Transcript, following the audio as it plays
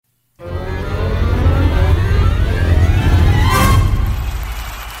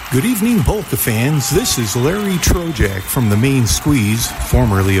Good evening, polka fans. This is Larry Trojak from the Main Squeeze,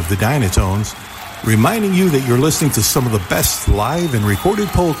 formerly of the Dynatones, reminding you that you're listening to some of the best live and recorded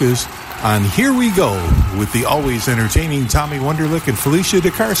polkas on Here We Go with the always entertaining Tommy Wunderlich and Felicia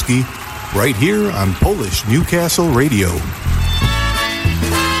Dekarski right here on Polish Newcastle Radio.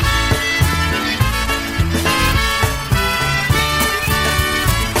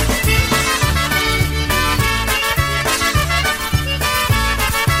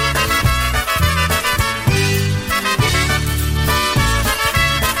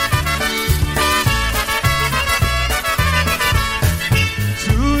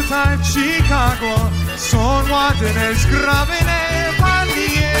 Chicago są ładne zgrabne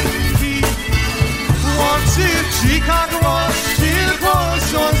panienki. Chłopcy w Chicago tylko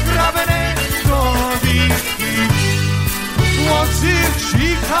są zgrabne kobietki. Chłopcy w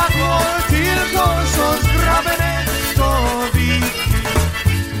Chicago tylko są zgrabne kobietki.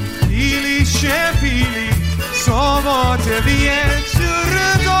 Pili się pili, sobotę wieczór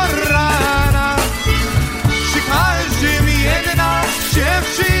do rana. Przy każdym jedna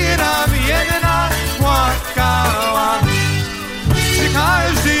dziewczyna jedna płakała. Przy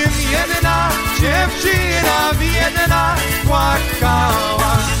każdym jedna dziewczyna jedna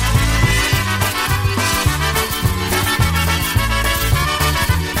płakała.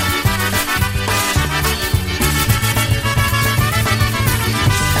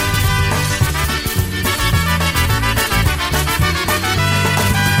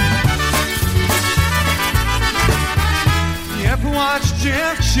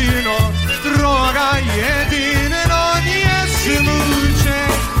 Dziewczyno, droga jedyno, nie smucie.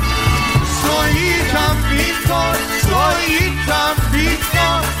 Stoi tam bitko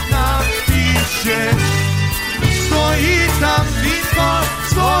na pisie. Stoi tam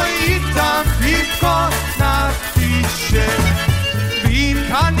bitko na pisie.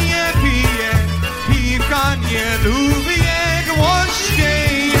 Piwka nie pije, piwka nie lubię,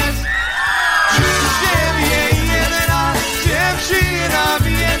 głośniej jest. Przy siebie jedna dziewczyna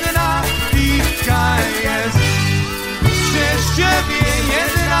biedna, piwka jest. Przez ciebie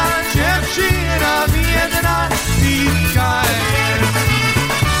jedna dziewczyna biedna, piwka jest.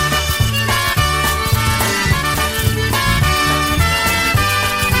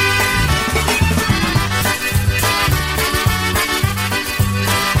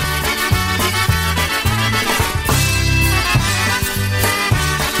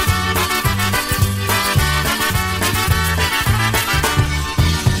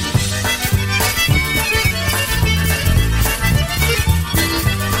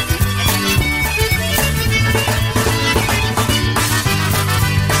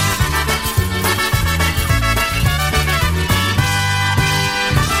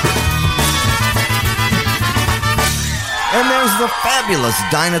 And there's the fabulous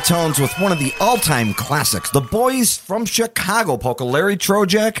Dynatones with one of the all-time classics, the boys from Chicago polka, Larry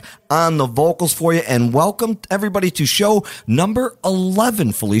Trojak on the vocals for you. And welcome everybody to show number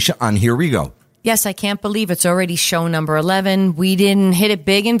 11, Felicia, on Here We Go. Yes, I can't believe it's already show number 11. We didn't hit it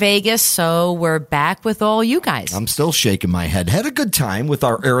big in Vegas, so we're back with all you guys. I'm still shaking my head. Had a good time with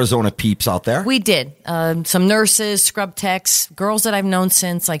our Arizona peeps out there. We did. Some nurses, scrub techs, girls that I've known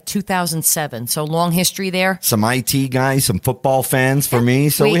since like 2007. So long history there. Some IT guys, some football fans for me.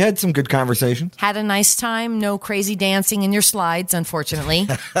 So we had some good conversations. Had a nice time. No crazy dancing in your slides, unfortunately.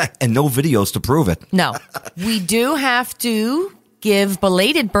 And no videos to prove it. No. We do have to give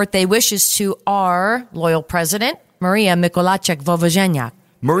belated birthday wishes to our loyal president, Maria Mikolajczyk-Wawrzyniak.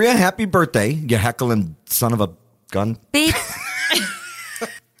 Maria, happy birthday, you heckling son of a gun. Beep.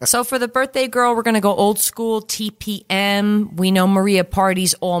 So for the birthday girl, we're going to go old school TPM. We know Maria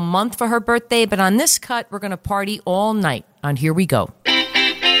parties all month for her birthday, but on this cut, we're going to party all night on Here We Go.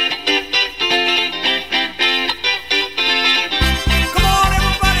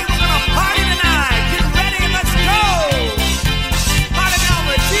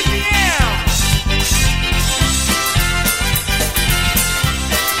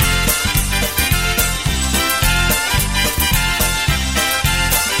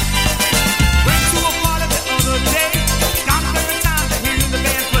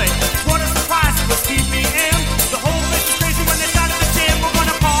 The whole place is crazy when they started to jam.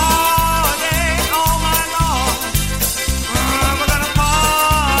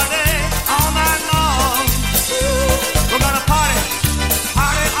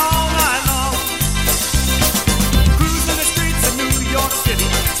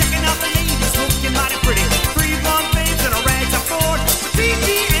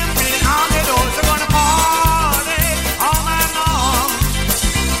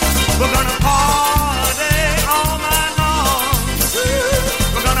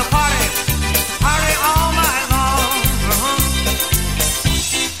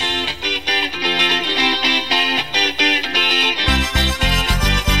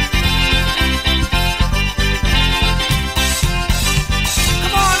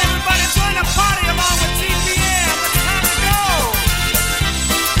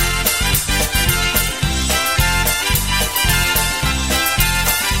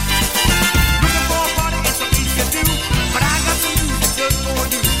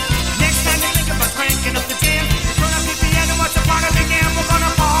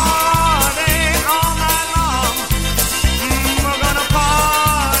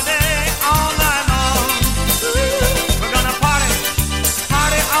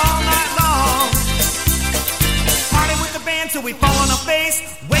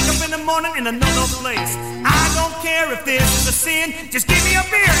 in another place. I don't care if this is a sin. Just give me a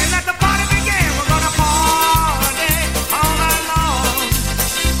beer and let the party begin. We're gonna party all night long.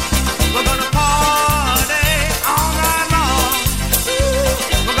 We're gonna party all night long.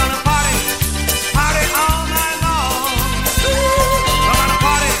 We're gonna party all night long. We're gonna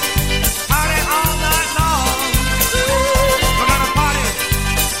party all night long. We're gonna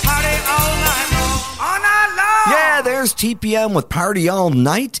party all night long. All night long. Yeah, there's TPM with Party All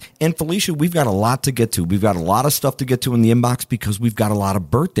Night. And Felicia, we've got a lot to get to. We've got a lot of stuff to get to in the inbox because we've got a lot of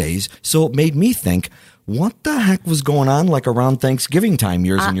birthdays. So it made me think, what the heck was going on like around Thanksgiving time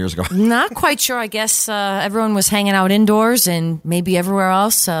years and years ago? Not quite sure. I guess everyone was hanging out indoors and maybe everywhere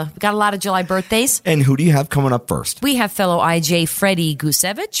else. We got a lot of July birthdays. And who do you have coming up first? We have fellow IJ Freddie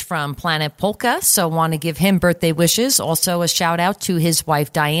Gusevich from Planet Polka, so want to give him birthday wishes. Also a shout out to his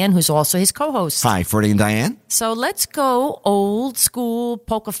wife Diane, who's also his co-host. Hi, Freddie and Diane. So let's go old school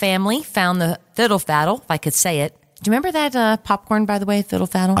polka family. Found the Fiddle Faddle, if I could say it. Do you remember that popcorn, by the way, Fiddle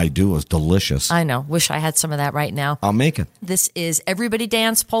Faddle? I do. It was delicious. I know. Wish I had some of that right now. I'll make it. This is Everybody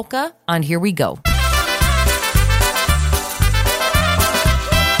Dance Polka on Here We Go.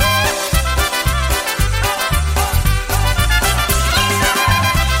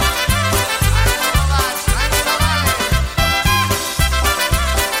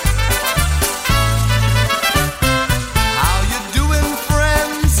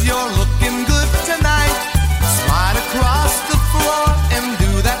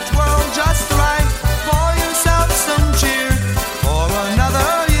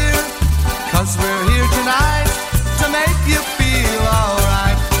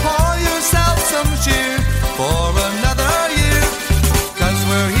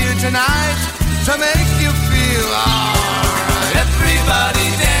 To make you feel alright. Everybody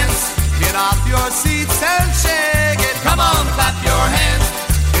dance. Get off your seats and shake it. Come on, clap your hands.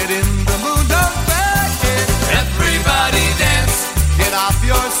 Get in the mood, don't fake it. Everybody dance. Get off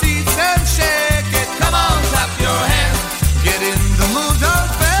your seats and shake it. Come on, clap your hands. Get in the mood, don't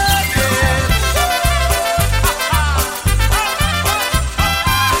fake it.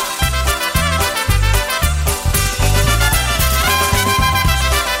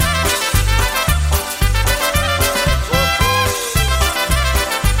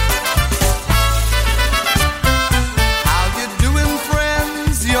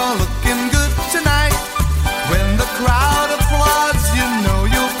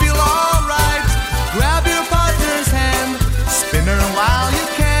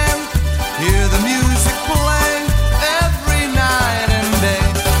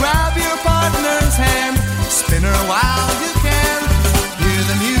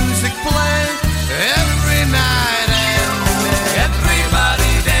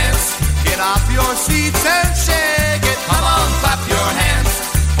 Seats and shake it. Come on, clap your hands.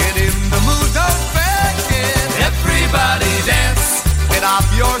 Get in the mood, don't fake it. Everybody dance. Get off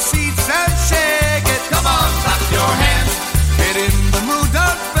your seats and shake it. Come on, clap your hands. Get in the mood,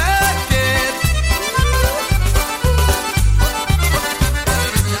 don't fake it.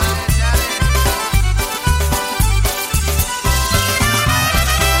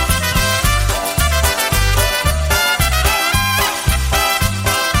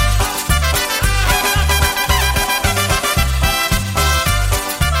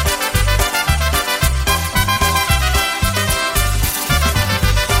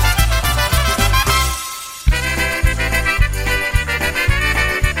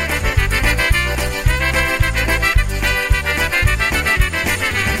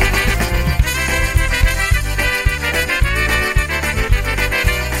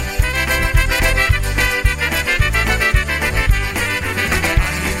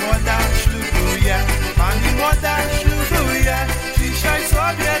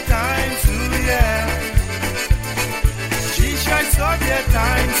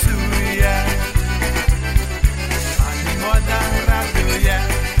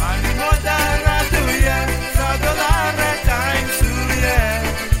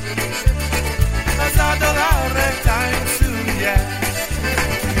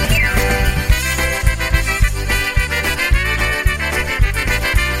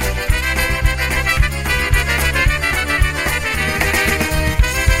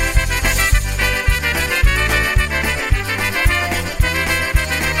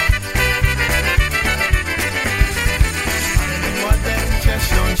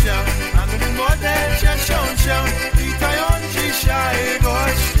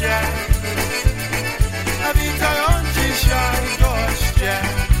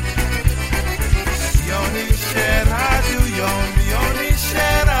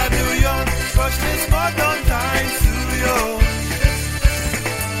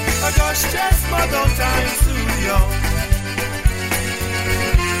 go Johnny Sue, y'all.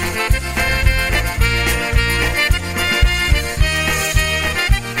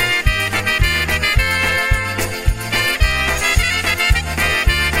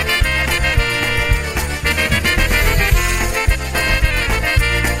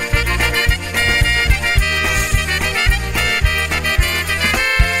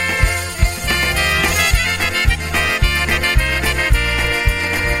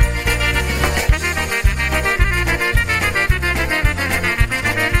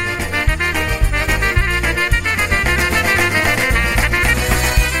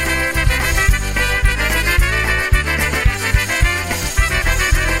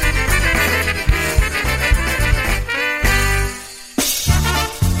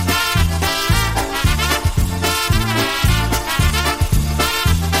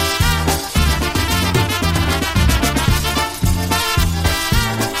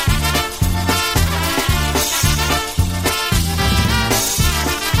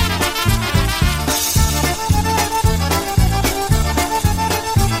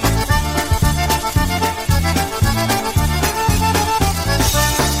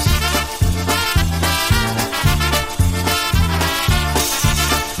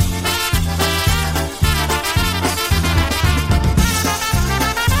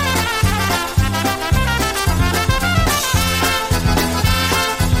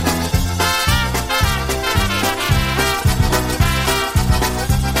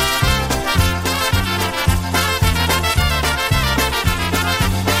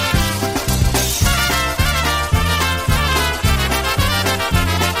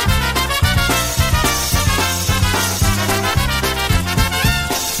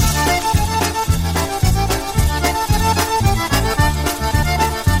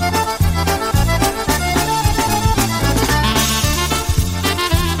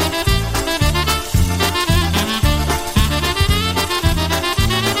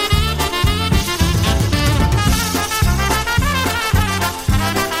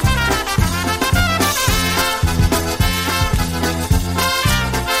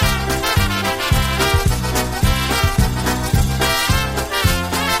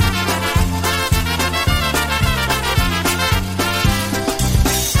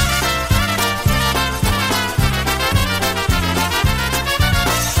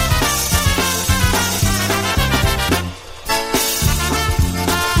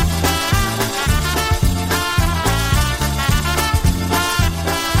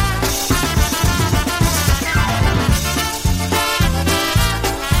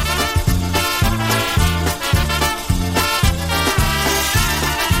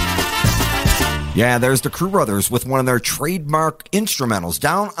 Yeah, there's the Crew Brothers with one of their trademark instrumentals,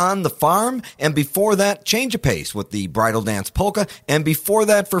 Down on the Farm. And before that, Change of Pace with the Bridal Dance Polka. And before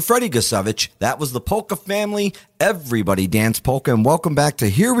that, for Freddie Gusevich, that was the Polka Family, Everybody Dance Polka. And welcome back to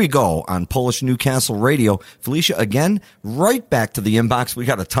Here We Go on Polish Newcastle Radio. Felicia, again, right back to the inbox. We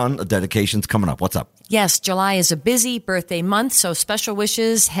got a ton of dedications coming up. What's up? Yes, July is a busy birthday month, so special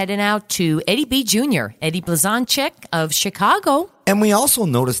wishes heading out to Eddie B. Jr., Eddie Blazonczyk of Chicago. And we also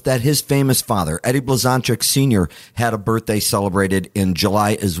noticed that his famous father, Eddie Blazonczyk Sr., had a birthday celebrated in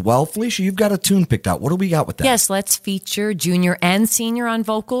July as well. Felicia, you've got a tune picked out. What do we got with that? Yes, let's feature Junior and Senior on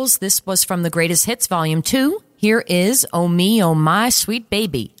vocals. This was from the Greatest Hits Volume 2. Here is Oh Me, Oh My Sweet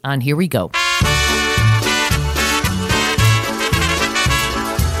Baby on Here We Go.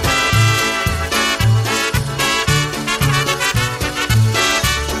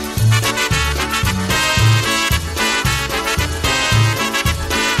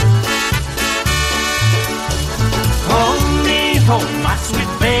 Oh, my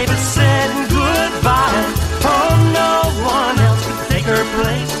sweet baby said goodbye. Oh, no one else could take her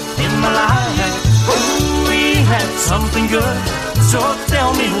place in my life. Oh, we had something good, so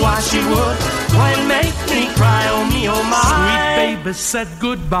tell me why she would go and make me cry. Oh, me, oh, my sweet baby said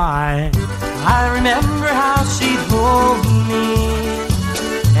goodbye. I remember how she'd hold me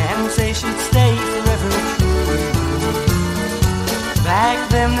and say she'd stay forever true. Back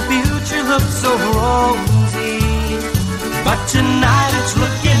then the future looked so rosy, but tonight it's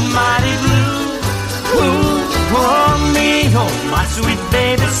looking mighty blue. Ooh, oh me, oh my sweet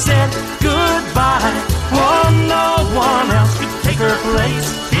baby said goodbye. Oh, no one else could take her place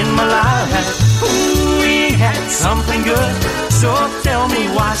in my life. Ooh, we had something good, so tell me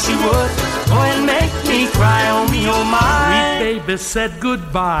why she would go and make me cry. Oh me, oh my sweet baby said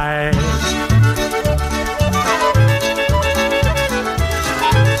goodbye.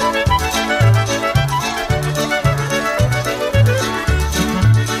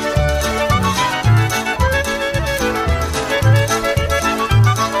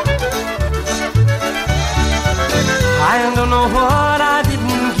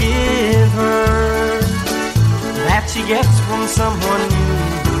 find someone new.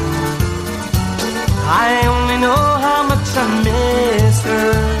 I only know how much I miss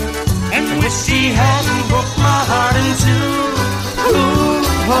her, and wish she hadn't broke my heart in two. Ooh,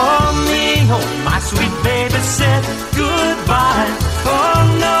 hold me, oh, my sweet baby said goodbye. Oh,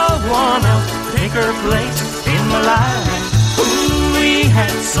 no one else take her place in my life. Ooh, we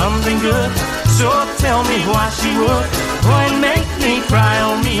had something good, so tell me why she would go and make me cry.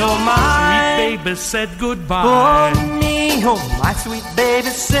 Oh, me, oh, my sweet baby said goodbye. Oh, me, oh, my sweet baby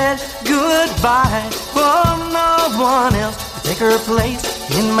said goodbye. Oh, no one else to take her place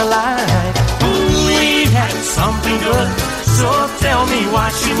in my life. Ooh, we had something good, so tell me why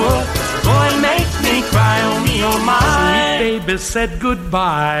she would go and make me cry. Oh, me, oh, my sweet baby said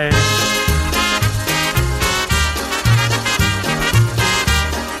goodbye.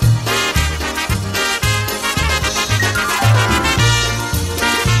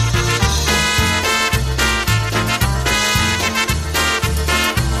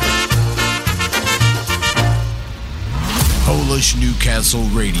 Polish Newcastle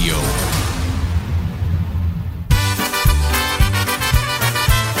Radio.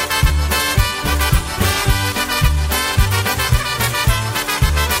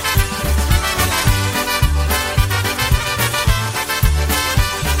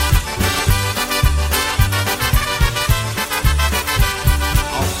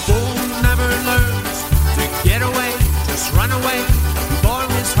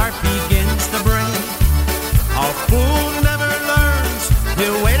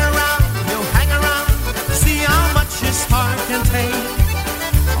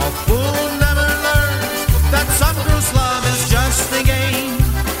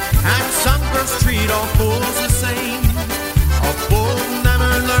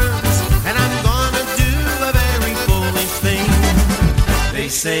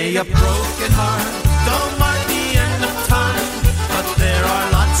 Say a broken heart don't mark the end of time, but there are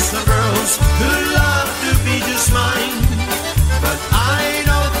lots of girls who love to be just mine. But I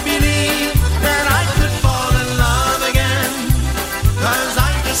don't believe that I could fall in love again, 'cause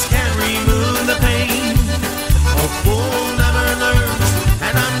I just can't remove the pain. A fool never learns,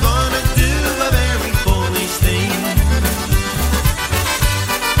 and I'm gonna do a very foolish thing.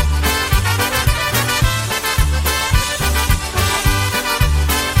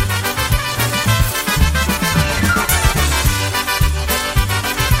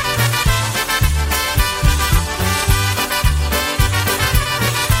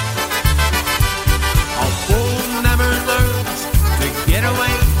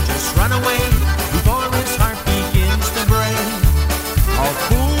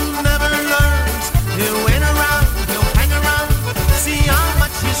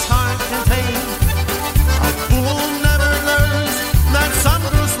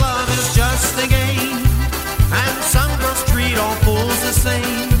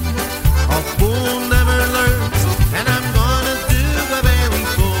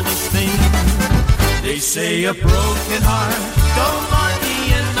 Say a broken heart don't mark the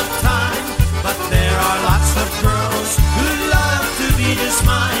end of time, but there are lots of girls who love to be just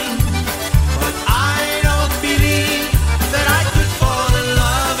mine. But I don't believe that I could fall in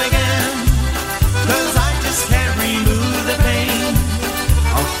love again, 'cause I just can't remove the pain.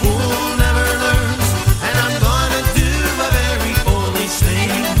 A fool never learns, and I'm gonna do a very foolish thing.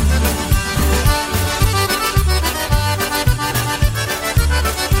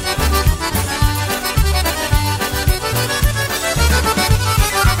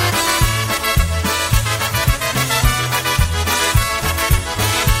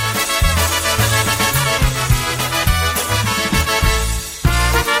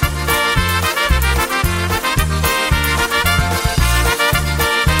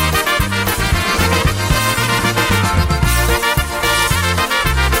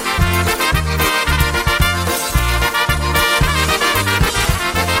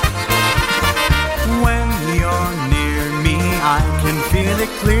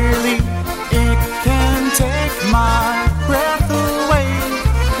 Clearly, it can take my breath away.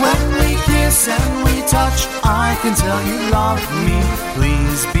 When we kiss and we touch, I can tell you love me.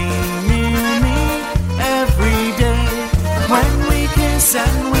 Please be near me every day. When we kiss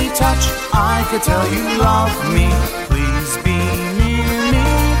and we touch, I can tell you love me. Please be near me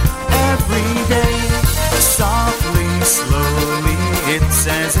every day. Softly, slowly, it's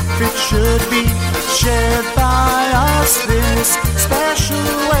as if it should be shared by us this special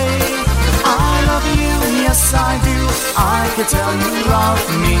way. I love you, yes I do. I can tell you love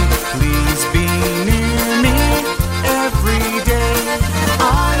me. Please be near me every day.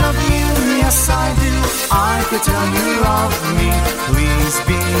 I love you, yes I do. I can tell you love me. Please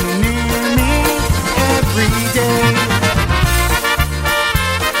be near me every day.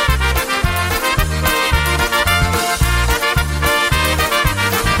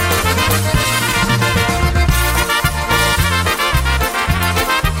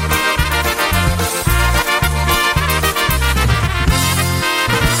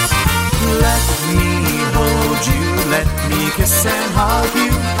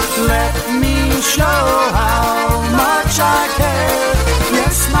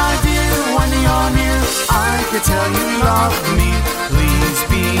 could tell you love me. Please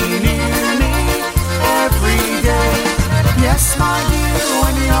be near me every day. Yes, my dear,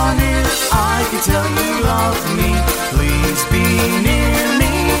 when you're near, I could tell you love me. Please be near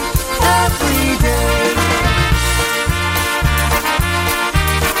me every day.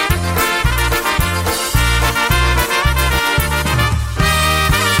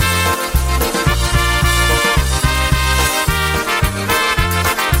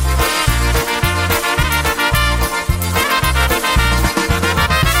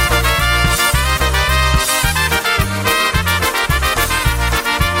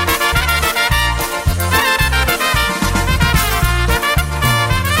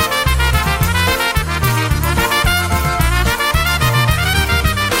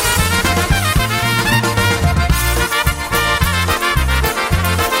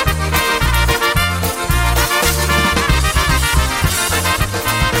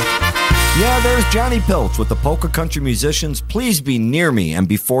 There's Johnny Pilch with the Polka Country Musicians, Please Be Near Me. And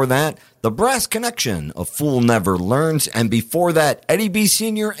before that, the Brass Connection, A Fool Never Learns. And before that, Eddie B.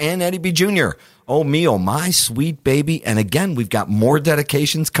 Sr. and Eddie B. Jr., Oh Me, Oh My Sweet Baby. And again, we've got more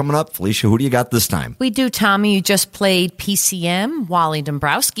dedications coming up. Felicia, who do you got this time? We do, Tommy. You just played PCM. Wally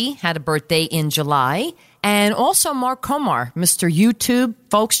Dombrowski had a birthday in July. And also Mark Komar, Mr. YouTube.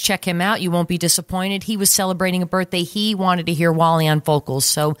 Folks, check him out. You won't be disappointed. He was celebrating a birthday. He wanted to hear Wally on vocals.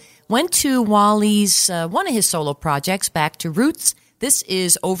 So went to Wally's, one of his solo projects, Back to Roots. This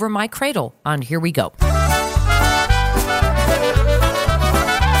is Over My Cradle on Here We Go.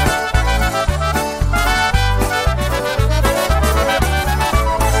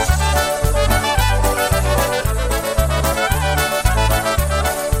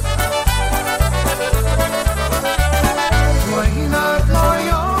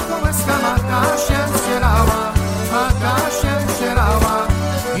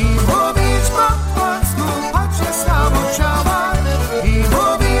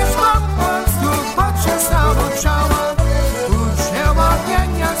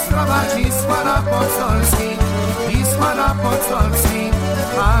 Polski,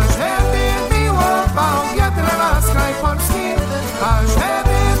 a żeby miłował biedny nas kraj Polski, a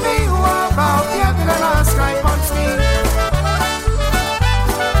żeby miłował biedny nas kraj Polski.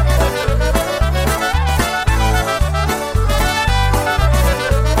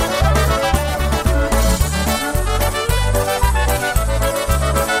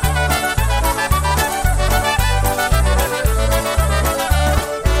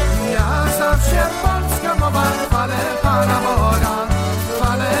 Ja zawsze polska mowa chwalę Pana Boga.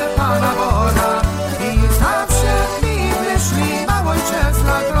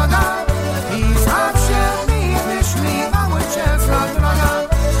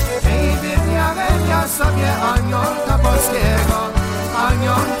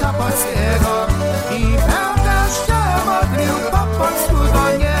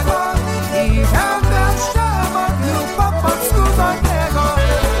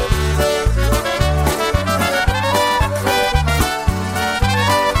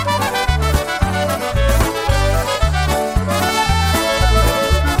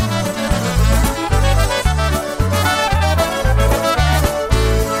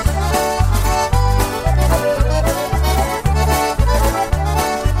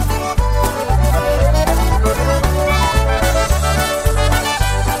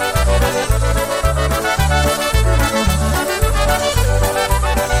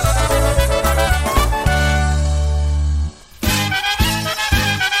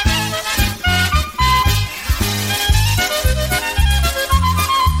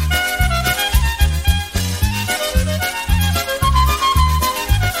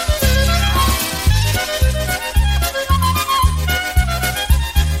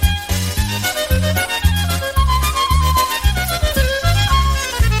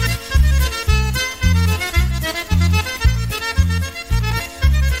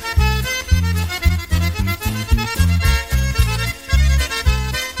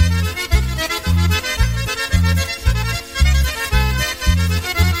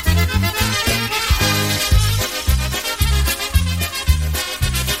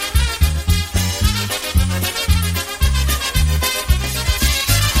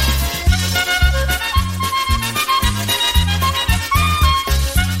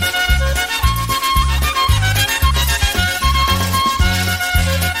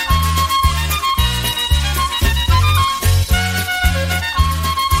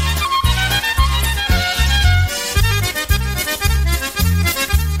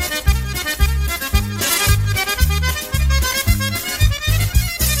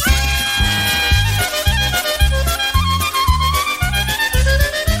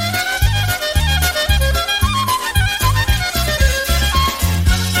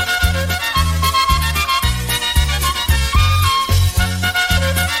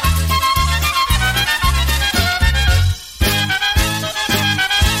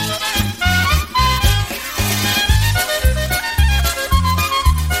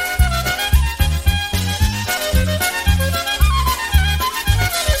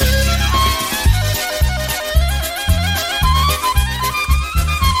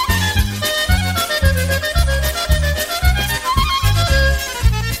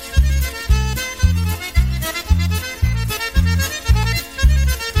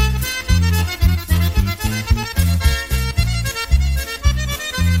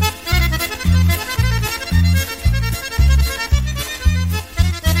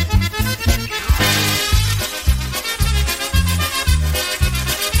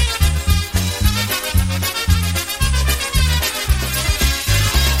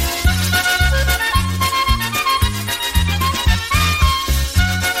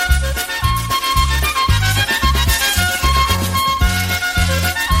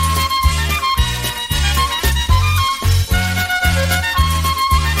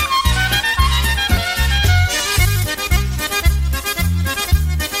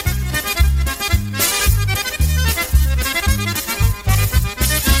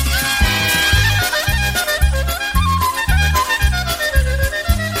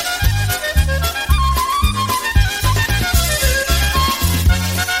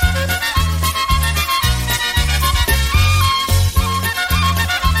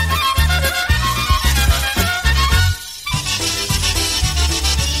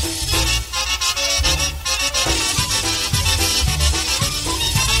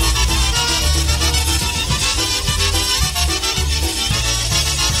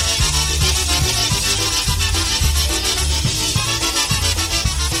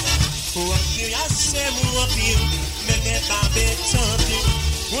 say whoop you, make me baby top you.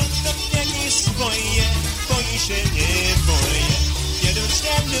 What the fuck is for you? For you should for you. You don't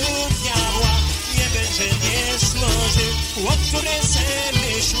stand up, yawa. You będzie nie sloży. O której se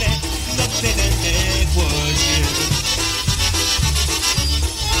myślę, no tyle nie głosi.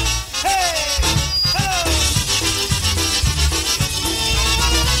 Hey! Ho!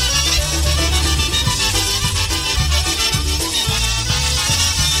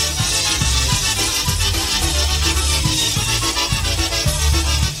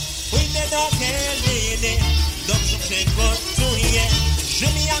 Pójdę do Heleny, dobrze przygotuję.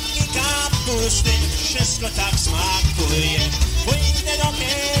 Ziemniaki, kapusty, wszystko tak smakuje. Pójdę do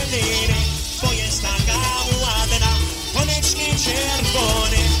Heleny, bo jest taka ładna. Policzki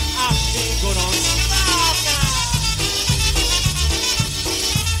czerwone, a ty gorąca.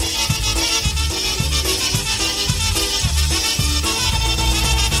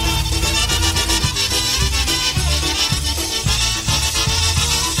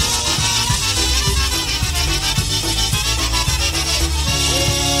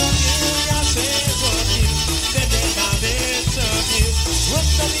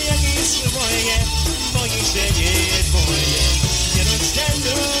 Boję się, nie boję. Nie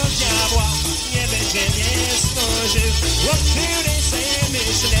rozdzielę diabła, nie będzie mnie stworzył. O której se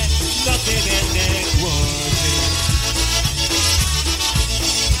myślę, do ciebie nie głodził.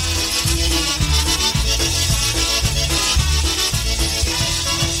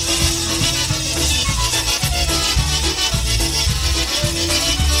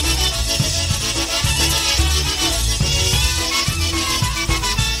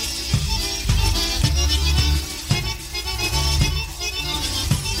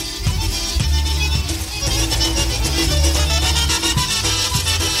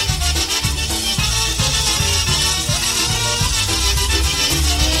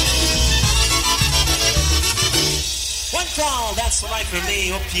 That's right for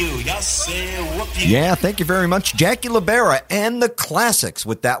me, whoop you. Yes, whoop you. Yeah, thank you very much, Jackie Libera and the classics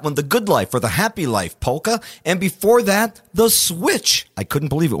with that one, The Good Life or The Happy Life polka. And before that, The Switch. I couldn't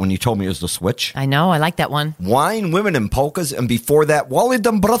believe it when you told me it was The Switch. I know, I like that one. Wine, Women, and Polkas. And before that, Wally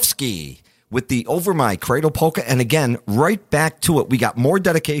Dombrowski with the Over My Cradle polka. And again, right back to it. We got more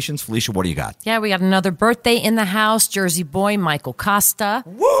dedications. Felicia, what do you got? Yeah, we got another birthday in the house. Jersey boy Michael Costa.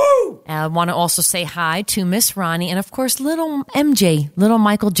 Woo! I want to also say hi to Miss Ronnie and, of course, little MJ, little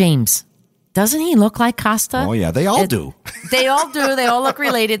Michael James. Doesn't he look like Costa? Oh, yeah, they all do. They all do. They all look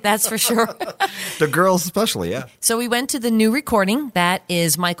related, that's for sure. The girls especially, yeah. So we went to the new recording. That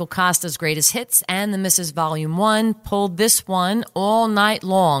is Michael Costa's Greatest Hits and the Mrs. Volume 1. Pulled this one all night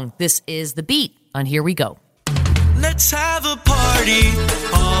long. This is The Beat on Here We Go. Let's have a party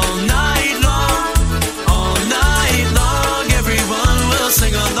all night long. All night long, everyone will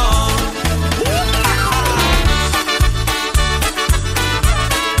sing along.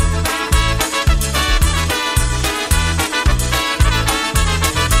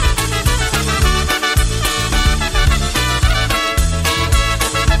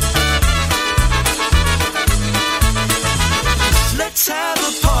 Let's have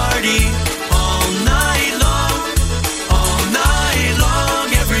a party all night long. All night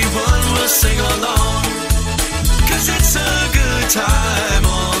long, everyone will sing.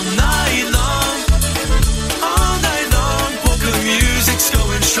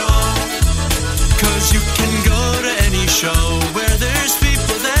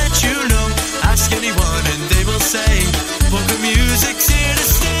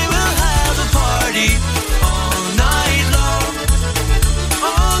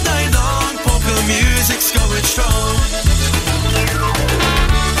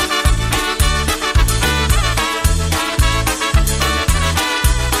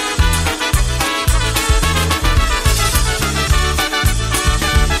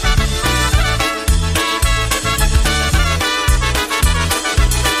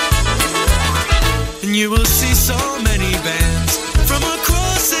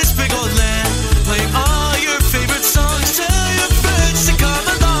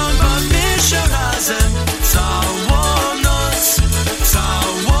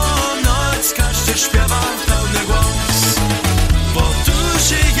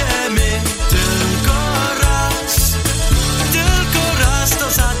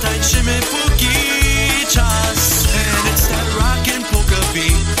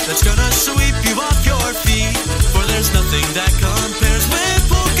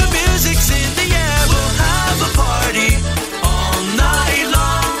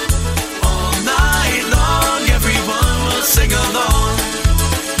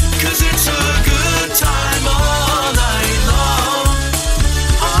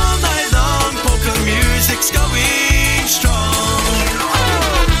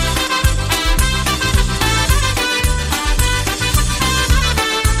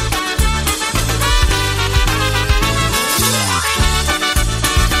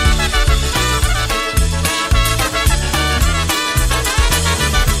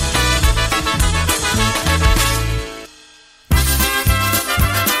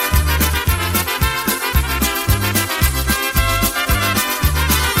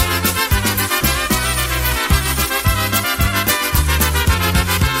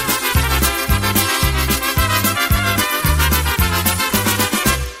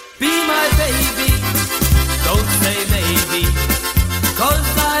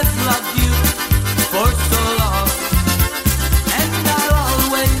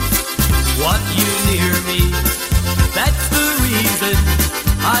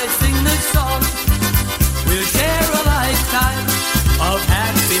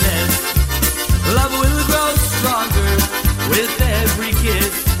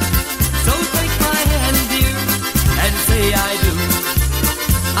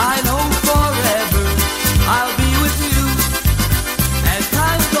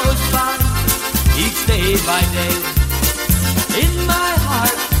 day by day. In my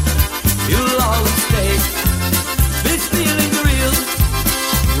heart, you'll always stay. This feeling's real,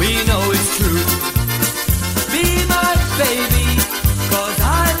 we know it's true. Be my baby, 'cause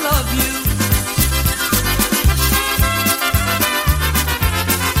I love you.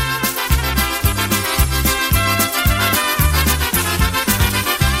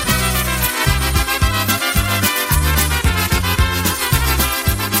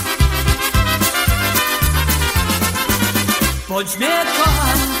 Bądź mnie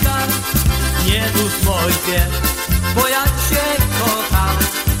kochanka, nie mów moje, bo ja cię kocham,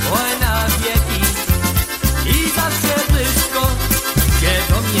 oj na wieki. I zawsze blisko cię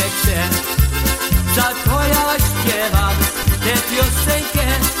do mnie chcę. Za to ja śpiewam tę piosenkę.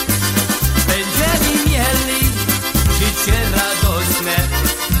 Będziemy mieli życie radosne,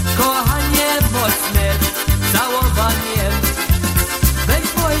 kochanie mocne, całowaniem. Weź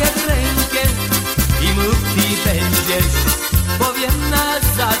moje rękę i mów mi będziesz, powiem na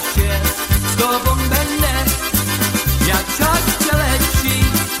zawsze, z tobą będę. Jak czas przeleci,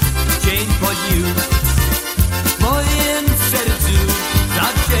 dzień po dniu, w moim sercu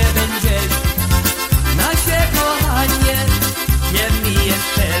zawsze będziesz. Nasze kochanie nie mi jest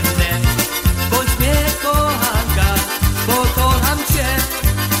pewne. Bądź mnie kochanka, bo kocham cię.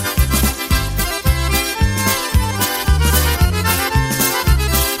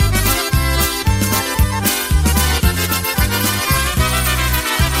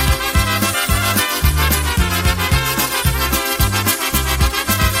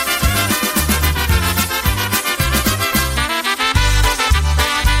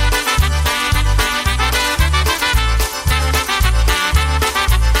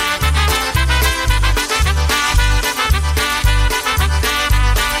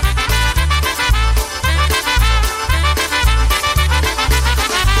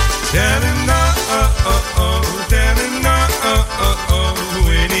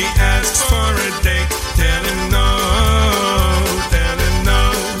 When he asks for a date, tell him no, tell him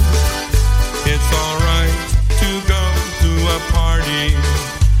no. It's alright to go to a party.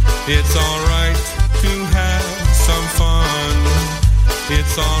 It's alright to have some fun.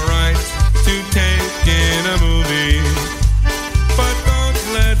 It's alright to take in a movie, but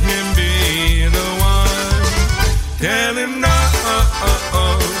don't let him be the one. Tell him no,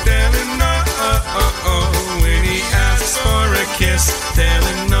 tell him no. When he asks for a kiss, tell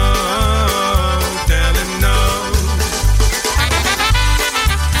him no, tell him no.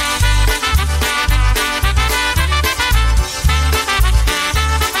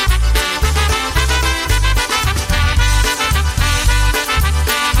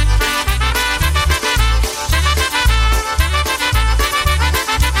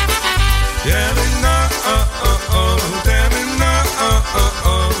 Tell him no, tell him no.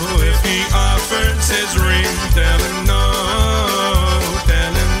 If he offers his ring, tell him no,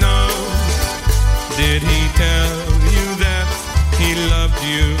 tell him no. Did he tell you that he loved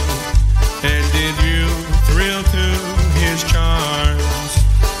you? And did you thrill to his charms?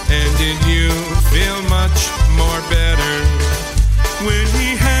 And did you feel much more better when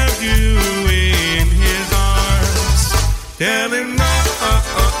he had you in his arms? Tell him no,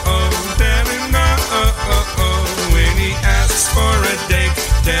 tell him no. When he asks for a date,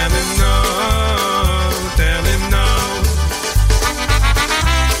 tell him no, tell him no.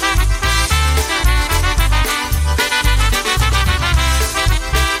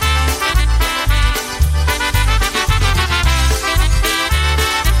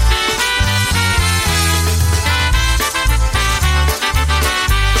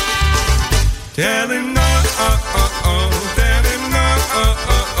 Tell him no, tell him no.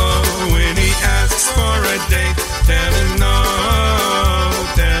 When he asks for a date, tell him no,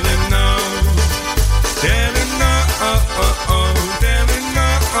 tell him no. Tell him no, tell him no.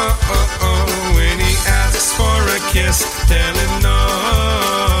 When he asks for a kiss, tell him no,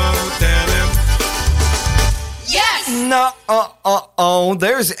 tell him. Yes! No,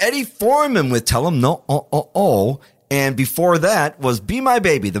 there's Eddie Foreman with Tell Him No, And before that was Be My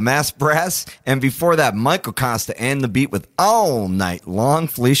Baby, the Mass Brass. And before that, Michael Costa and the Beat with All Night Long.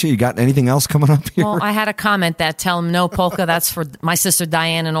 Felicia, you got anything else coming up here? Well, I had a comment that Tell Him No Polka. That's for my sister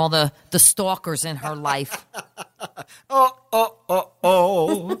Diane and all the stalkers in her life.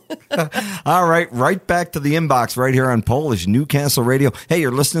 All right back to the inbox right here on Polish Newcastle Radio. Hey,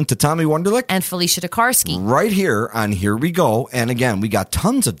 you're listening to Tommy Wonderlick And Felicia Tokarski. right here on Here We Go. And again, we got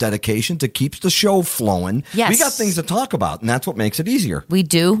tons of dedication to keep the show flowing. Yes. We got things to talk about, and that's what makes it easier. We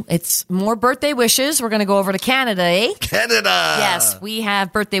do. It's more birthday wishes. We're going to go over to Canada, eh? Canada! Yes, we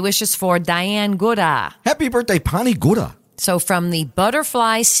have birthday wishes for Diane Gura. Happy birthday, Pani Gura. So from the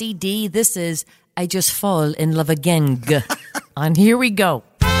Butterfly CD, this is I Just Fall in Love Again. And here we go.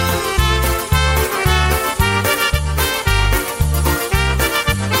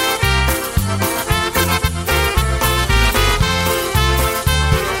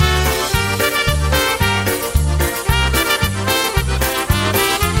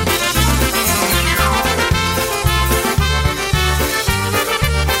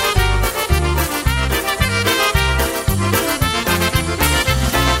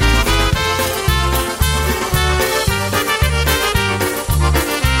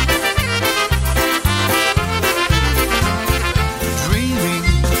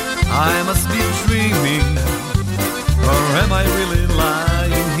 I must be dreaming, or am I really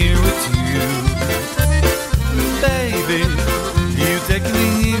lying here with you? Baby, you take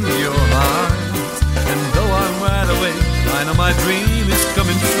me in your arms, and though I'm wide awake, I know my dream is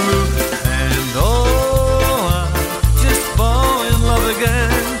coming true. And oh, I just fall in love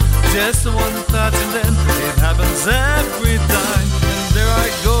again, just one touch and then it happens every time. And there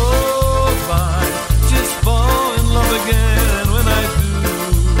I go by, just fall in love again, and when I do,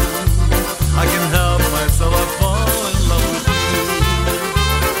 I can help myself, I fall in love with you.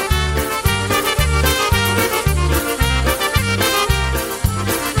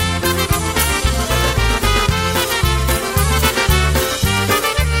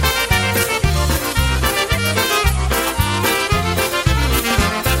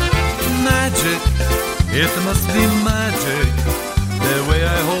 Magic, it must be magic, the way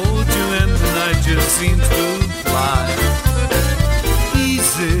I hold you and the night just seems to fly.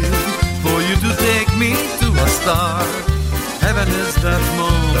 Easy for you to take me to a star. Heaven is that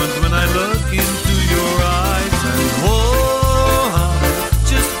moment when I look into your eyes, and oh, I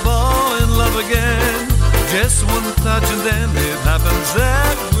just fall in love again. Just one touch and then it happens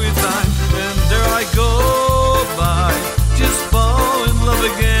every time. And there I go by, just fall in love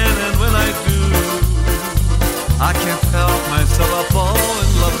again. And when I do, I can't help myself, I fall in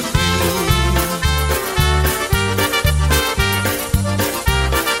love with you.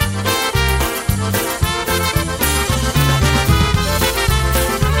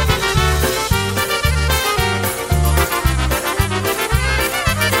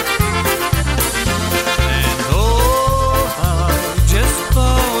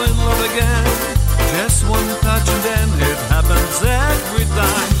 Every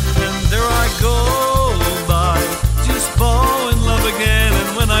time, and there I go by, just fall in love again.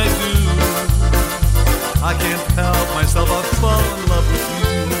 And when I do, I can't help myself, I fall in love with you.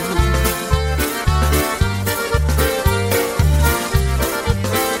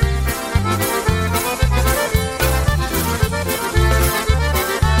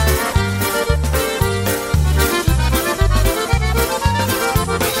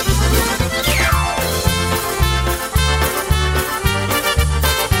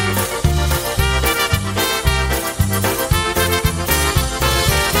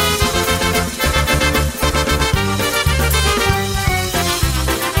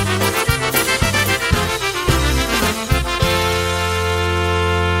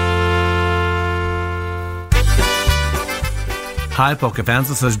 Hi Poke fans,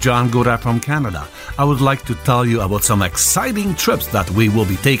 this is John Gora from Canada. I would like to tell you about some exciting trips that we will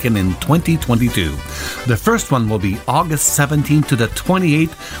be taking in 2022. The first one will be August 17th to the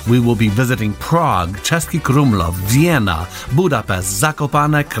 28th. We will be visiting Prague, Český Krumlov, Vienna, Budapest,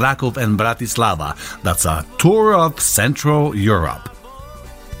 Zakopane, Krakow, and Bratislava. That's a tour of Central Europe.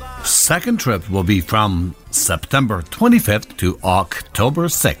 Second trip will be from September 25th to October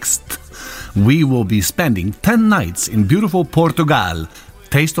 6th. We will be spending 10 nights in beautiful Portugal.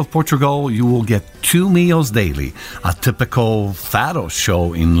 Taste of Portugal, you will get 2 meals daily, a typical fado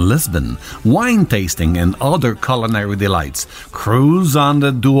show in Lisbon, wine tasting and other culinary delights, cruise on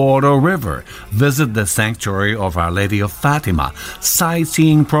the Douro River, visit the sanctuary of Our Lady of Fatima,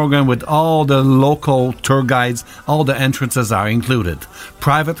 sightseeing program with all the local tour guides, all the entrances are included,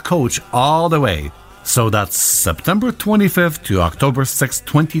 private coach all the way. So that's September 25th to October 6th,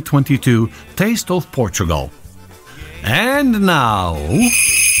 2022, Taste of Portugal. And now,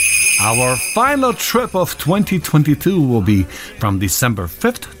 our final trip of 2022 will be from December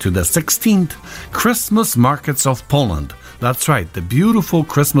 5th to the 16th, Christmas Markets of Poland. That's right, the beautiful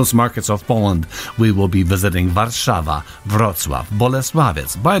Christmas markets of Poland. We will be visiting Warszawa, Wrocław,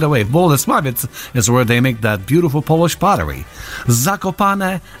 Bolesławiec. By the way, Bolesławiec is where they make that beautiful Polish pottery.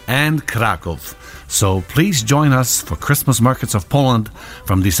 Zakopane and Kraków. So please join us for Christmas Markets of Poland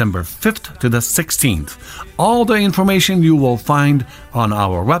from December 5th to the 16th. All the information you will find on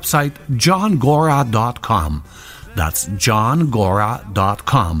our website, johngora.com. That's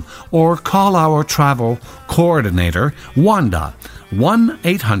johngora.com. Or call our travel coordinator, Wanda,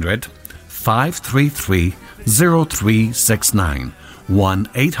 1-800 1-800-533-0369.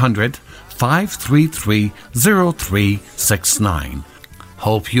 1-800-533-0369.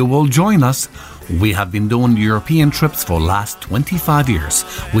 Hope you will join us. We have been doing European trips for the last 25 years.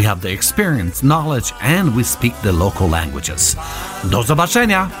 We have the experience, knowledge, and we speak the local languages. Do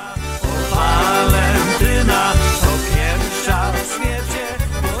zobaczenia!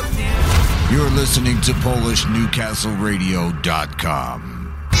 You're listening to PolishNewcastleRadio.com.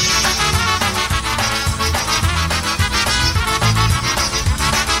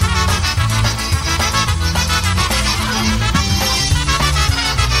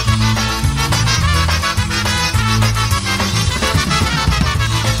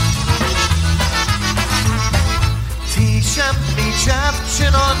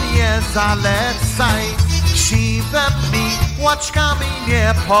 Dziewczyno, nie zalecaj, siwymi łaczkami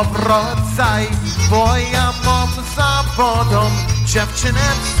nie powracaj, bo ja mam zawodą dziewczynę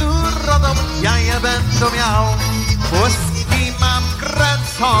curodą, ja je będę miał. Łuski mam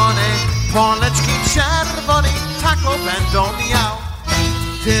kręcone, poleczki czerwone, tako będą miał.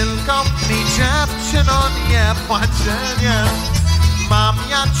 Tylko mi dziewczyno nie płaczenie, mam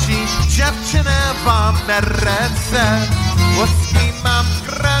ja ci dziewczynę w Ameryce. Łuski mam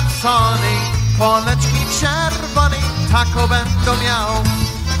kręcony, poleczki czerwony, tako będę miał.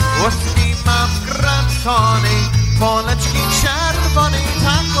 Łuski mam kręcony, poleczki czerwony,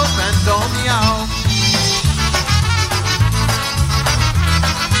 tako będę miał.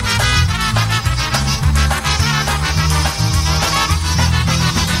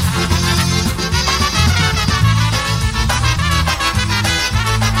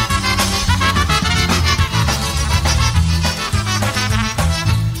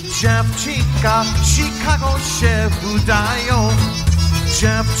 Dziewczynka Chicago się udają,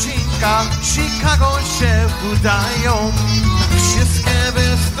 dziewczynka Chicago się udają. Wszystkie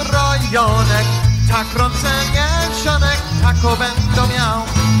wystrojone, tak krącenie sionek, tako będą miał.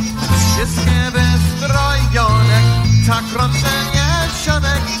 Wszystkie wystrojone, tak krącenie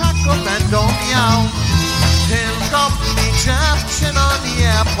sionek, tako będą miał. Tylko mi dziewczyno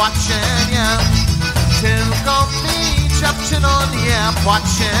nie płaczenie, tylko mi dziewczyno nie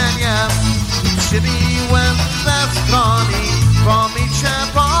płaczenie. Przybiłem ze strony, bo mi cię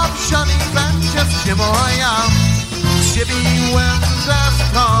powsioni, będziesz cię moja. Przybiłem ze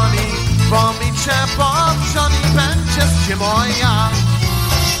strony, bo mi cię powsioni, będziesz cię moja.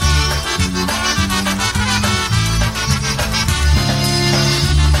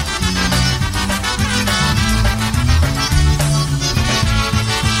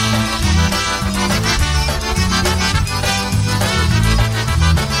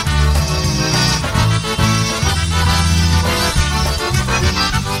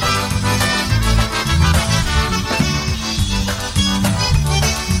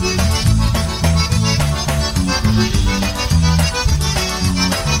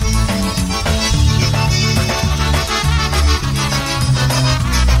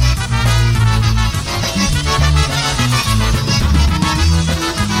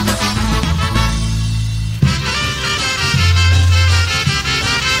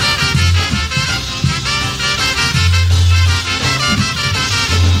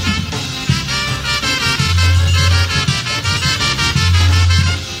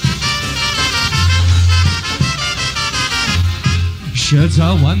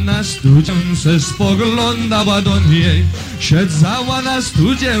 Siedzała na studzie, se spoglądała do niej. Siedzała na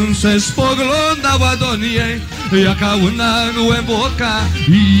studzie, se spoglądała do niej. Jaka ona głęboka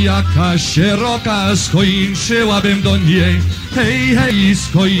i jaka szeroka, skończyłabym do niej. Hej, hej,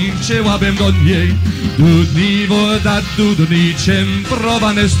 skończyłabym do niej. Dudni woda, dudni,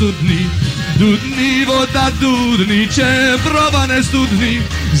 ciemprowane studni. Dudni woda, dudni, ciemprowane studni.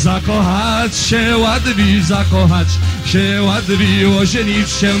 Zakochać się ładwi, zakochać się ładwi, ożenić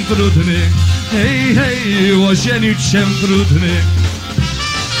się trudny. Hej, hej, ożenić się trudny.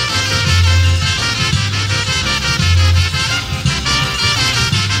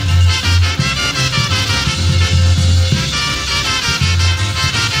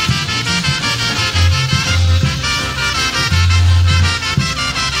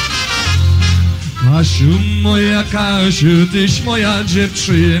 Kasiu moja, Kasiu, tyś moja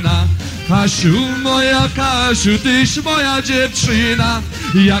dziewczyna. Kasiu moja, Kasiu, tyś moja dziewczyna.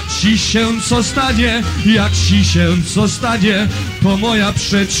 Jak ci się co stanie, jak ci się co stanie, to moja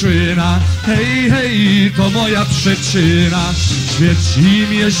przyczyna. Hej, hej, to moja przyczyna. Świeci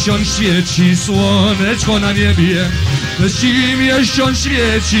miesiąc, świeci słoneczko na niebie. Świeci miesiąc,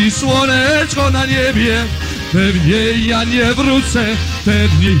 świeci słoneczko na niebie. Pewnie ja nie wrócę,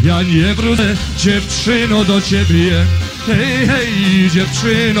 pewnie ja nie wrócę, dziewczyno, do ciebie. Hej, hej,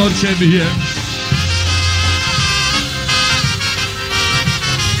 dziewczyno, ciebie.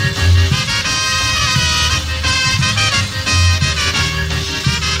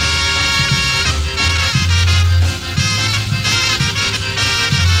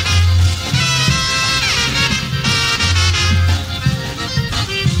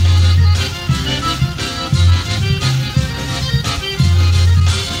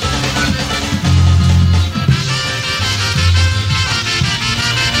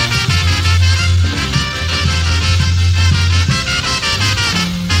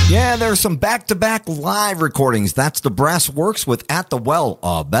 Yeah, there's some back-to-back live recordings. That's the Brass Works with At the Well,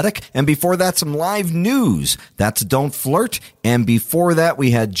 Bedek. And before that, some live news. That's Don't Flirt. And before that,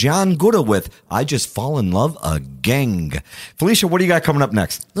 we had John Gouda with I Just Fall in Love Again. Felicia, what do you got coming up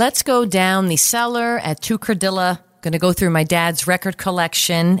next? Let's go down the cellar at Tucardilla. Going to go through my dad's record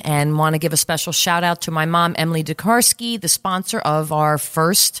collection and want to give a special shout out to my mom, Emily Dukarski, the sponsor of our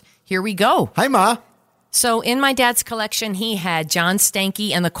first Here We Go. Hi, Ma. So in my dad's collection, he had John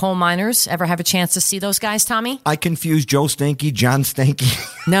Stanky and the Coal Miners. Ever have a chance to see those guys, Tommy? I confused Joe Stanky, John Stanky.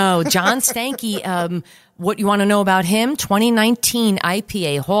 No, John Stanky. What you want to know about him? 2019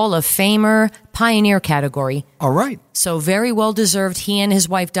 IPA Hall of Famer, Pioneer category. All right. So very well deserved. He and his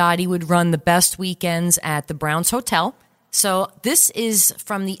wife Dottie would run the best weekends at the Browns Hotel. So this is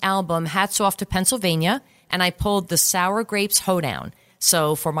from the album Hats Off to Pennsylvania, and I pulled the Sour Grapes Hoedown.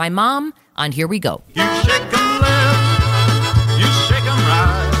 So for my mom, on Here We Go. You shake 'em left, you shake 'em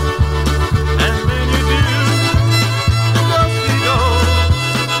right, and when you do, go she go.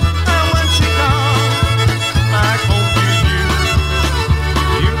 And when she comes back home to you,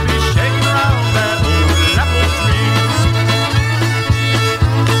 you'll be shaking around that old apple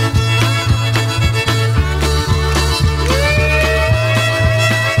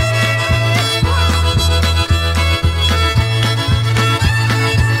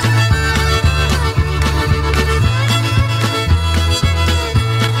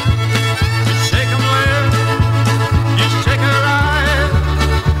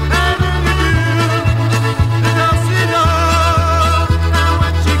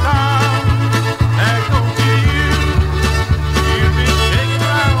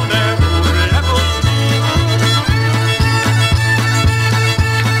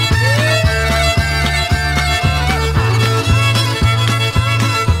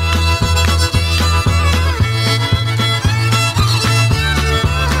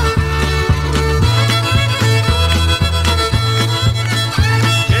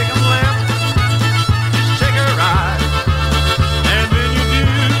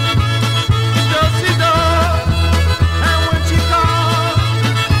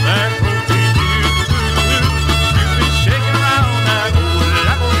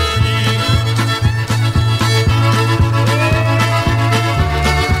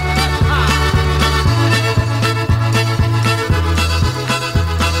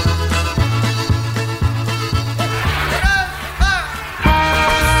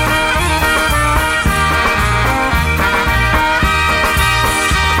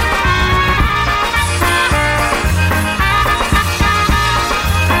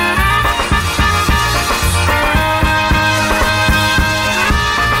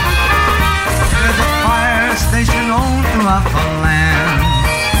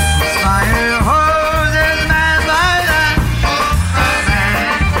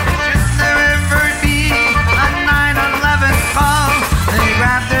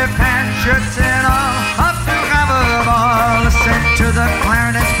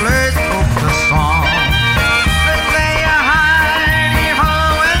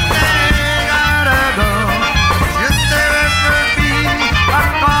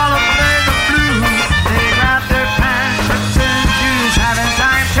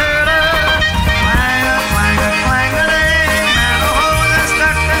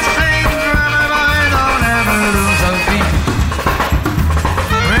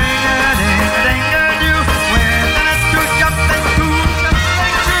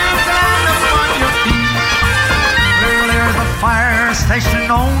station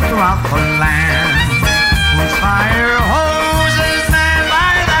known throughout the land, whose fire hoses man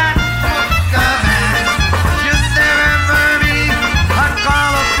by that book of man. Should there ever be a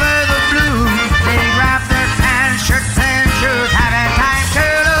call to play the blues, they grab their pants, shirts and shoes, having time to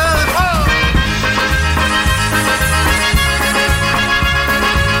lose.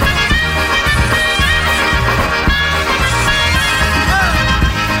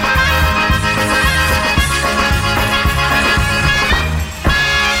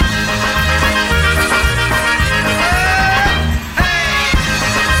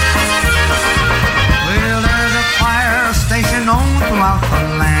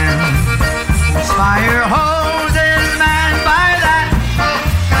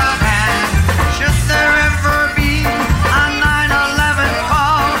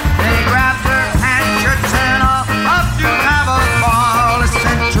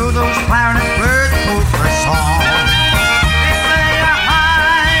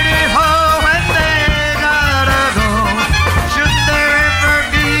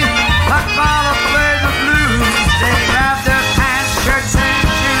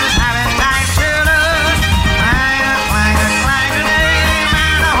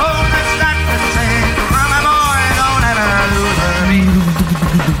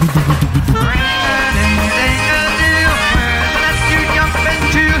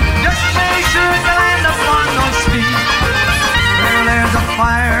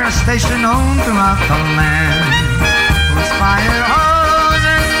 of the land. Whose fire hose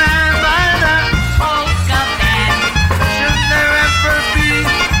is manned by the polka band. Should there ever be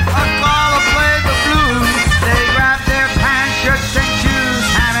a call to play the blues, they grab their pants, shirts, and shoes,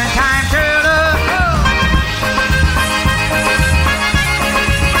 having time to look.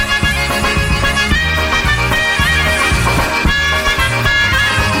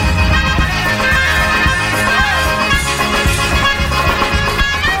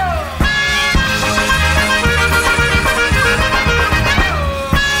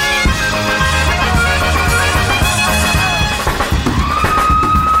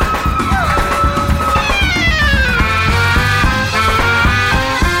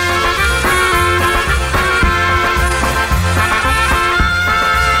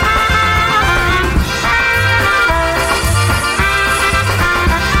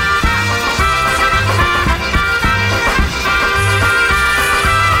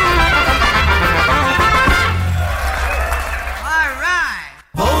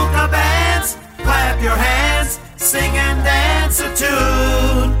 Polka bands, clap your hands, sing and dance a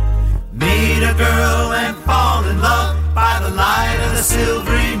tune. Meet a girl and fall in love by the light of the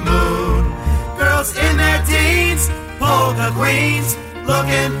silvery moon. Girls in their teens, polka queens,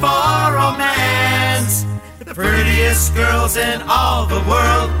 looking for romance. The prettiest girls in all the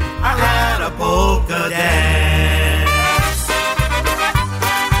world are at a polka dance.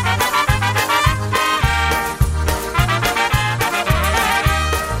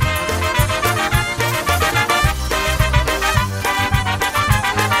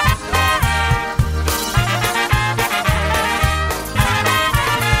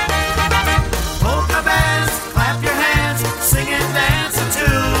 Polka bands, clap your hands, sing and dance a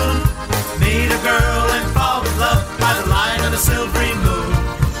tune. Meet a girl and fall in love by the light of the silvery moon.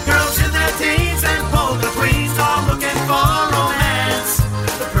 Girls in their teens and polka queens all looking for romance.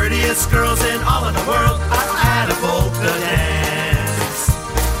 The prettiest girls in all of the world are at a polka dance.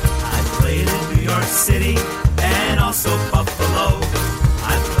 I played in New York City and also Buffalo.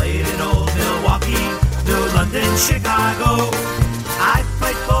 I played in old Milwaukee, New London, Chicago. I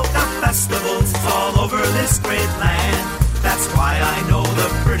played polka festivals all over this great land. That's why I know the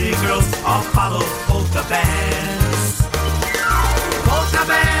pretty girls all follow polka bands. Polka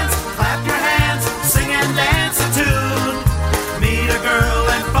bands, clap your hands, sing and dance a tune. Meet a girl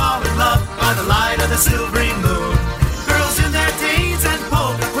and fall in love by the light of the silvery moon. Girls in their teens and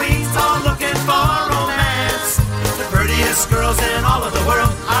polka queens all looking for romance. The prettiest girls in all of the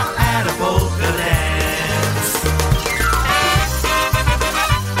world are at a polka dance.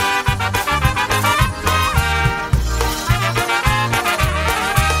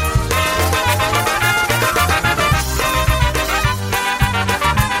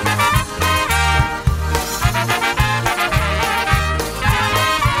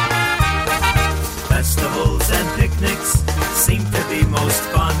 Festivals and picnics seem to be most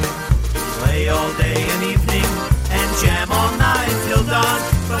fun. Play all day and evening and jam all night till dawn.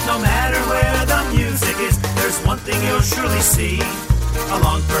 But no matter where the music is, there's one thing you'll surely see: a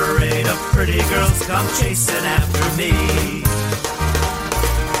long parade of pretty girls come chasing after me.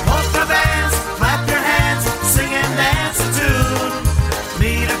 Polka bands, clap your hands, sing and dance a tune.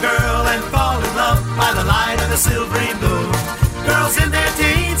 Meet a girl and fall in love by the light of the silvery moon. Girls in their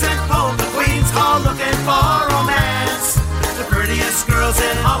teens and polka queens all looking for romance. The prettiest girls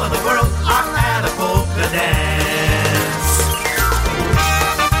in all of the world are at a polka dance.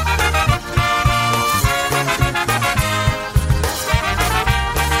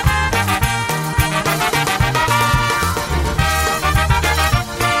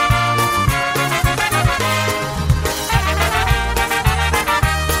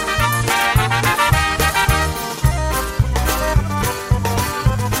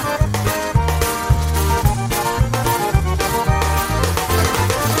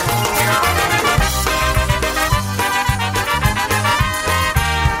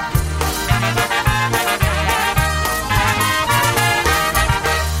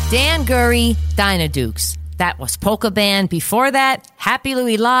 Dan Gurry, Dinah Dukes. That was Polka Band. Before that, Happy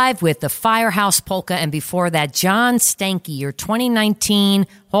Louie Live with the Firehouse Polka. And before that, John Stanky, your 2019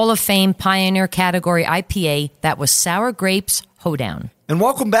 Hall of Fame Pioneer Category IPA. That was Sour Grapes Hoedown. And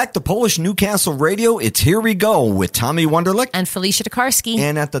welcome back to Polish Newcastle Radio. It's Here We Go with Tommy Wunderlich. And Felicia Tokarski.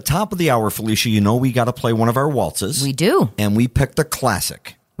 And at the top of the hour, Felicia, you know we got to play one of our waltzes. We do. And we picked a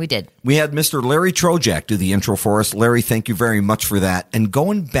classic. We did. We had Mr. Larry Trojak do the intro for us. Larry, thank you very much for that. And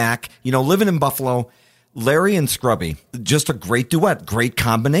going back, you know, living in Buffalo, Larry and Scrubby, just a great duet, great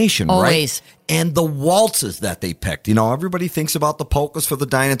combination, Always. right? And the waltzes that they picked. You know, everybody thinks about the polkas for the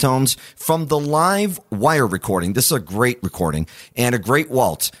Dynatones from the live wire recording. This is a great recording and a great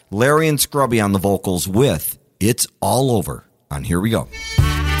waltz. Larry and Scrubby on the vocals with It's All Over on Here We Go.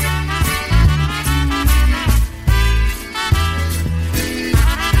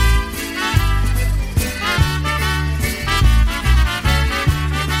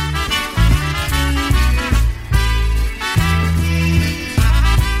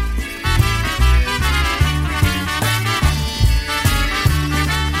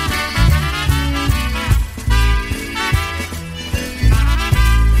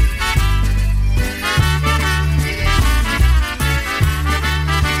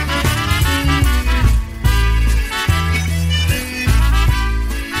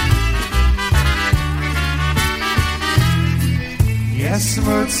 Nie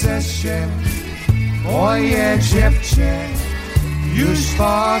smucę się, moje dziewczę, już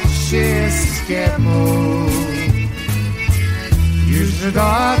po wszystkiemu. Już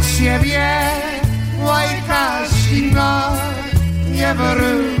do ciebie, oj Kasino, nie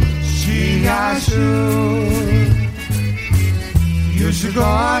wróci Jasiu. Już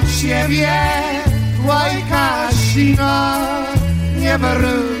do ciebie, oj Kasino, nie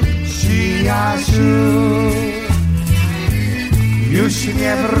wróci Jasiu. Już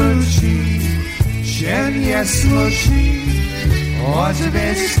nie wróci, się nie smuci,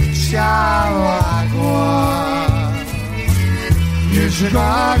 choćbyś chciała go. Już go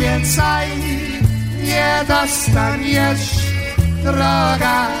więcej nie dostaniesz,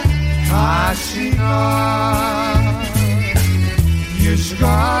 droga Kasino. Już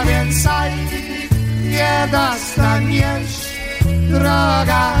go więcej nie dostaniesz,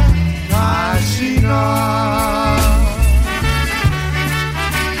 droga Kasino.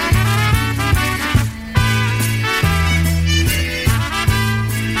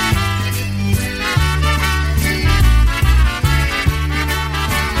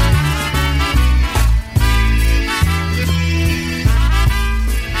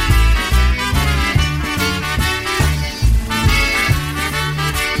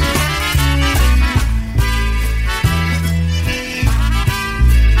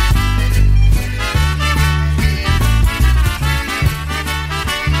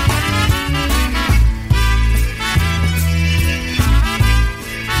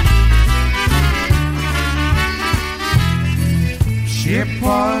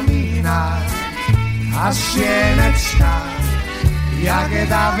 Przypomina a sieneczka, jak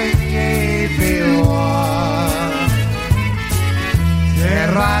dawniej było.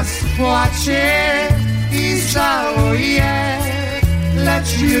 Teraz płacze i żałuje,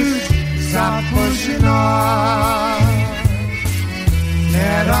 lecz już za późno.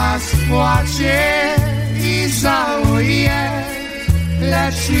 Teraz płacze i żałuje,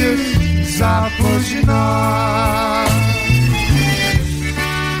 lecz już za późno.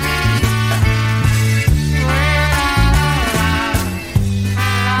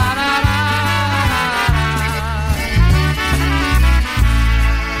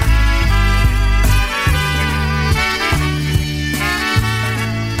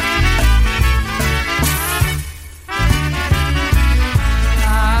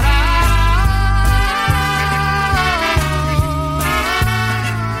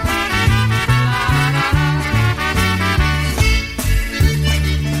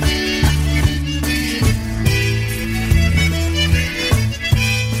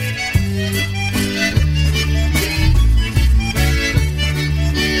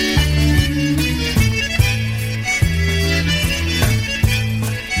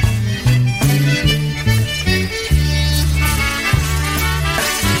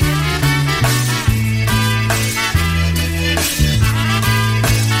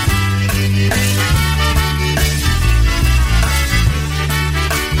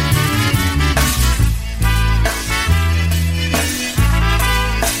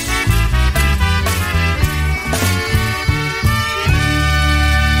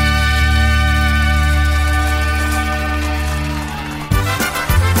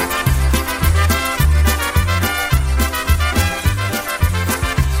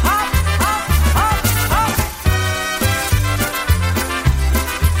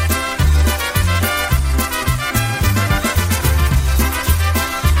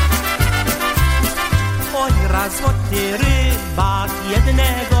 Złoty rybak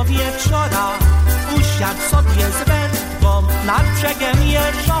jednego wieczora usiadł sobie z wędką nad brzegiem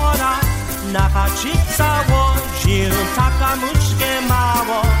jeziora. Na haczyk założył taka muszkę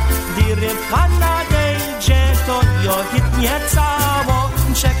mało, gdy rybka nadejdzie, to ją hitnie cało.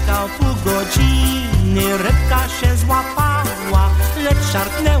 Czekał pół godziny Rybka się złapała, lecz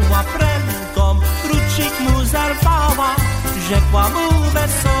szarpnęła prędką, krucik mu zerwała. Rzekła mu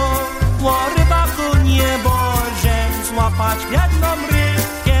wesoło, rybaku nieboże, złapać biedną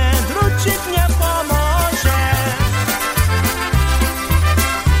rybkę, drucik nie pomoże.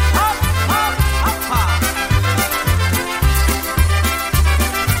 Hop, hop, hop, hop.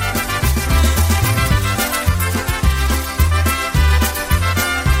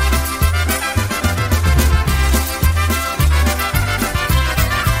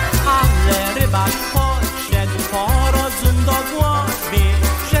 Ale rybak podszedł po rozum do głowy,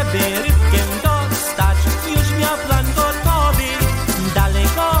 żeby rybkę dostać, już miał plan gotowy.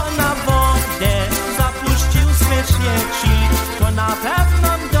 Daleko na wodę zapuścił swe sieci, to na pewno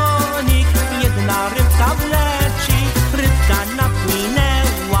do nich jedna rybka wleci. Rybka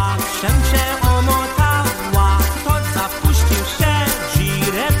napłynęła, wszędzie omotała, to zapuścił sieci,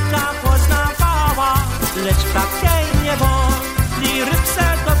 rybka poznawała, lecz tak jej nie woli,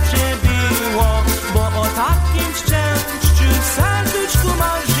 rybce to przybyło, bo o takim szczęściu w serduszku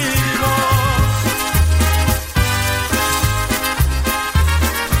marzyło.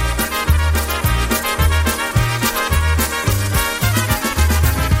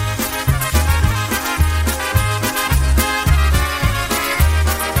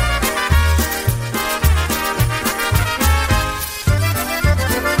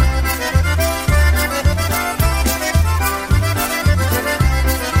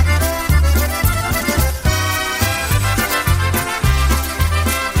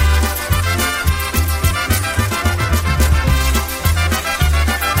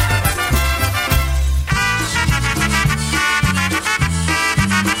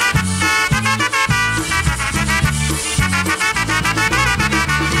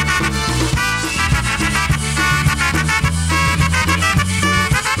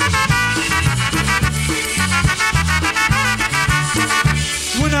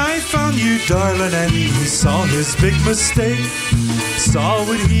 When I found you, darling, and he saw his big mistake, saw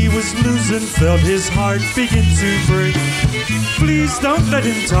what he was losing, felt his heart begin to break. Please don't let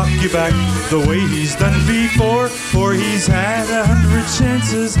him talk you back the way he's done before, for he's had 100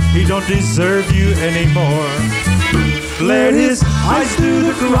 chances, he don't deserve you anymore. Let his eyes do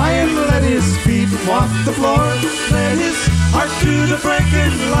the crying, let his feet walk the floor, let his heart do the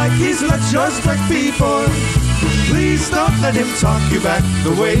breaking like he's let yours break before. Please don't let him talk you back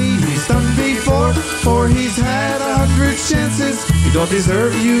the way he's done before, for he's had 100 chances, he don't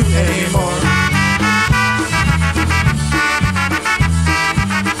deserve you anymore.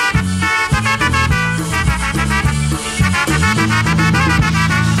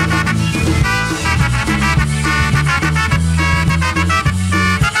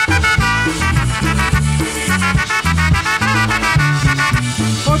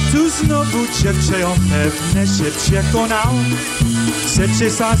 Tu znowu dziewczę on pewnie się przekonał, serce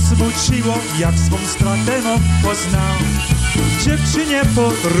zasmuciło, jak swą stratę on poznał. Dziewczynie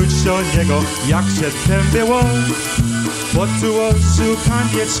powróć do niego, jak przedtem było, bo tu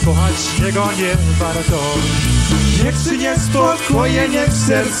oszukaniec, kochać jego nie warto. Niech się niespokoje, niech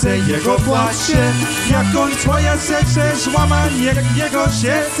serce jego płacze, jak on twoje serce złama, niech jego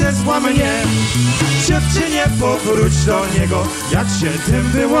serce złamie. Dziewczynie powróć do niego, jak się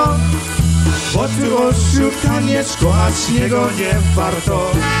tym było, bo tu oszukaniec, kochać jego nie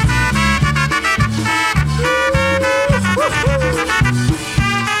warto.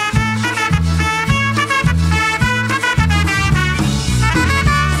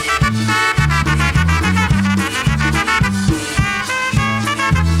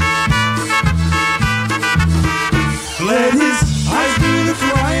 Let his eyes do the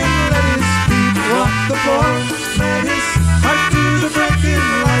crying, let his feet walk the floor, let his heart do the breaking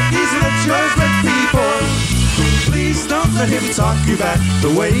like he's let yours break before. Please don't let him talk you back the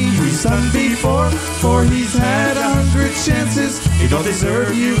way he's done before, for he's had 100 chances, he don't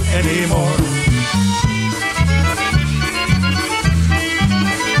deserve you anymore.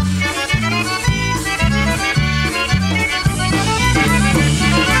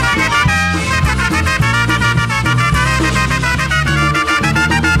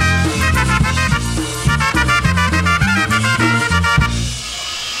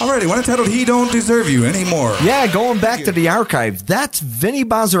 Alrighty, one entitled He Don't Deserve You Anymore. Yeah, going back to the archives, that's Vinnie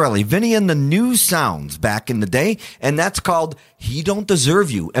Bozzarelli, Vinnie and the New Sounds back in the day, and that's called He Don't Deserve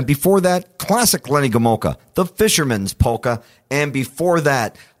You. And before that, classic Lenny Gomulka, The Fisherman's Polka, and before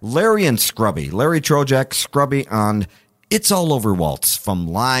that, Larry and Scrubby, Larry Trojak, Scrubby on It's All Over Waltz from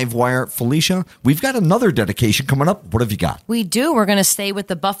Livewire. Felicia, we've got another dedication coming up. What have you got? We do. We're going to stay with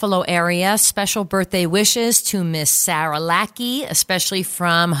the Buffalo area. Special birthday wishes to Miss Sarah Lackey, especially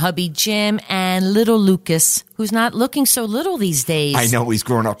from hubby Jim and little Lucas, who's not looking so little these days. I know, he's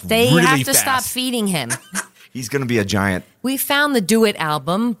growing up They really have to fast. stop feeding him. He's going to be a giant. We found the Do It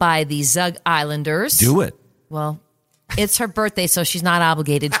album by the Zug Islanders. Do it. Well, it's her birthday, so she's not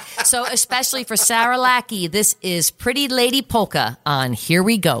obligated. So especially for Sarah Lackey, this is Pretty Lady Polka on Here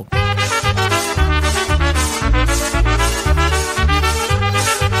We Go.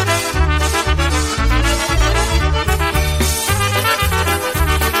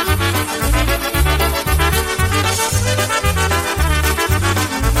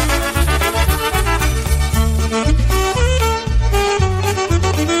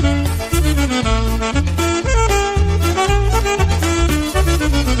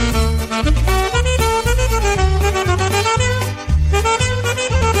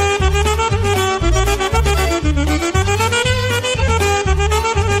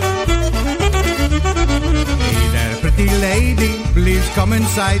 Come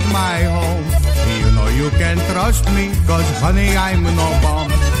inside my home. You know you can trust me, cause honey, I'm no bum.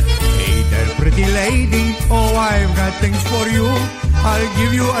 Hey there, pretty lady, oh, I've got things for you. I'll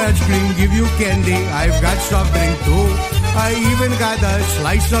give you ice cream, give you candy, I've got soft drink too. I even got a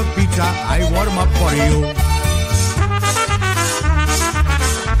slice of pizza, I warm up for you.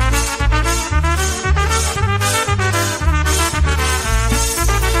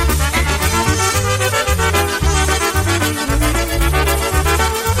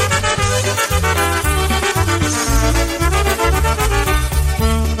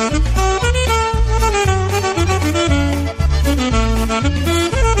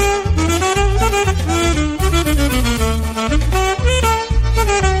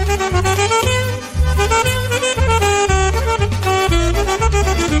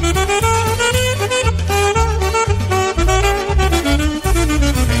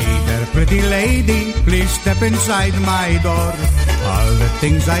 Step inside my door. All the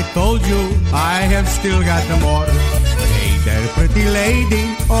things I told you, I have still got more. Hey there, pretty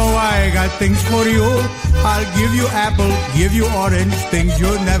lady, oh, I got things for you. I'll give you apple, give you orange, things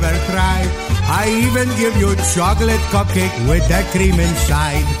you never tried. I even give you chocolate cupcake with that cream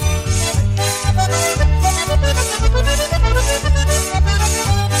inside.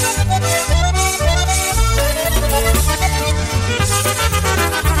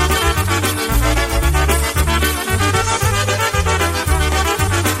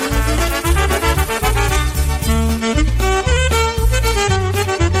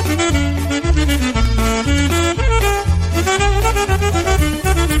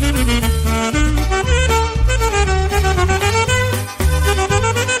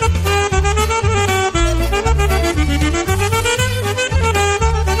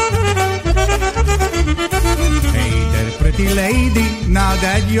 Now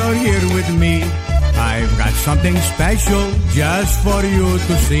that you're here with me, I've got something special just for you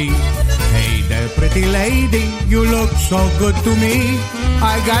to see. Hey there, pretty lady, you look so good to me.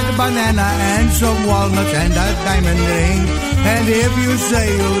 I got a banana and some walnuts and a diamond ring. And if you say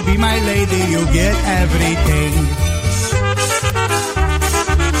you'll be my lady, you get everything.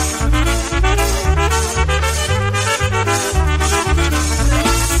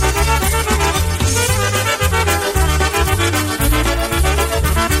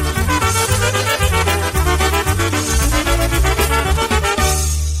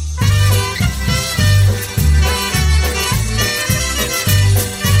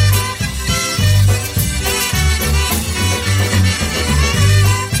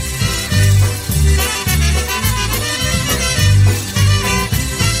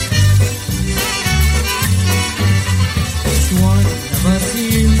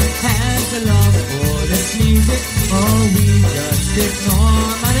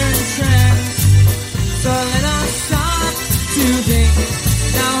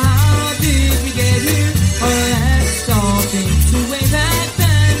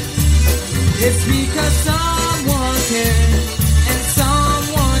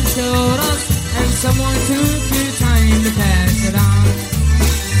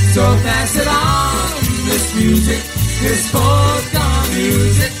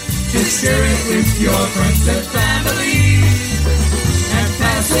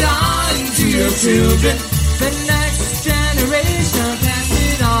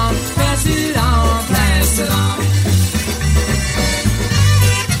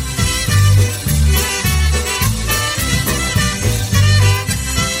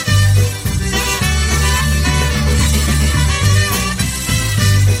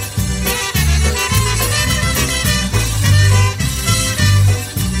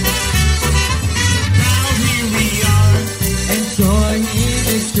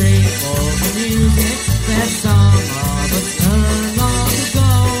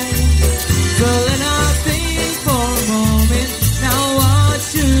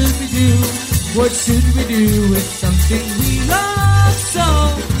 should we do with something we love so?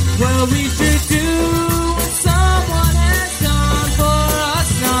 Well, we should do what someone has done for us.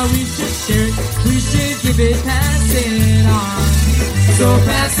 Now we should share it, we should give it, pass it on. So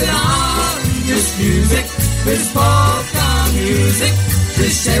pass it on, this music, this polka music.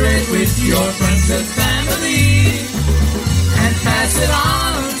 Just share it with your friends and family. And pass it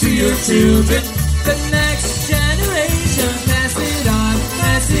on to your children, the next generation. Pass it on,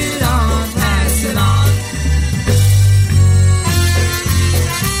 pass it on, pass it on.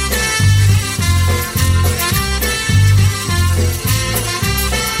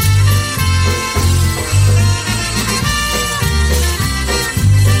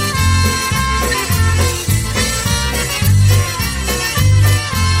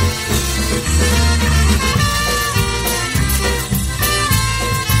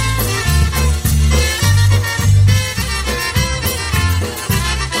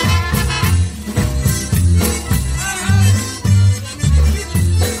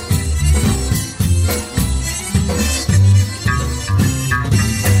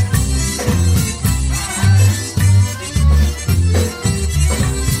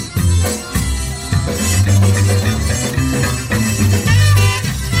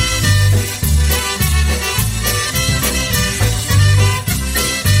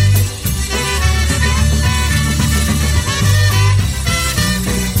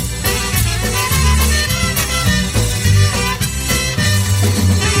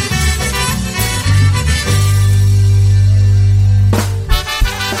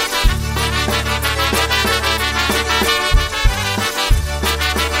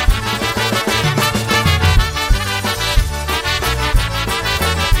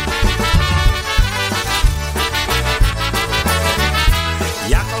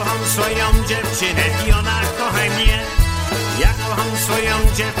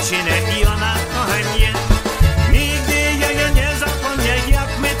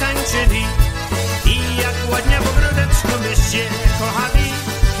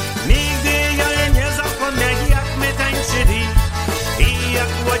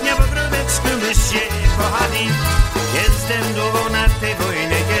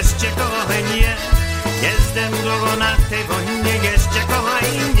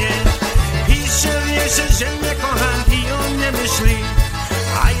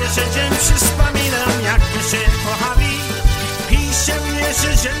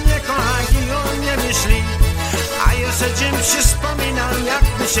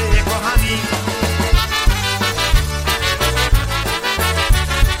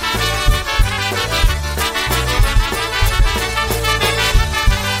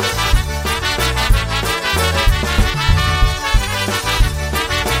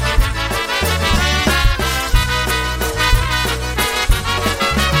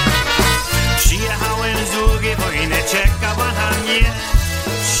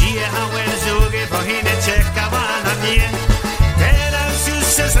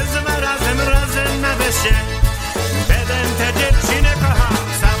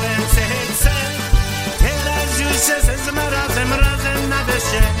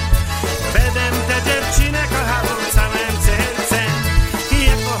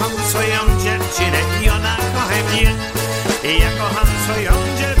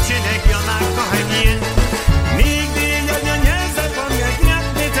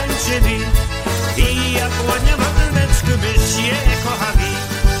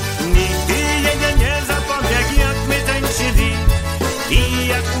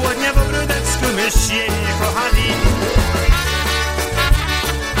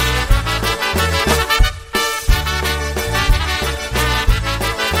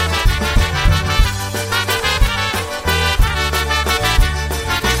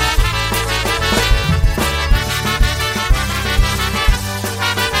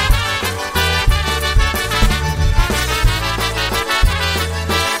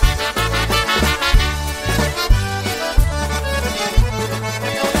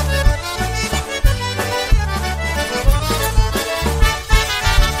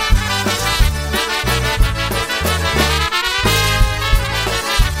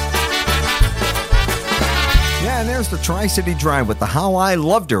 Tri-City Drive with the How I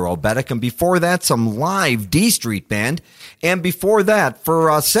Loved Her, Obetic, and before that, some live D Street Band, and before that,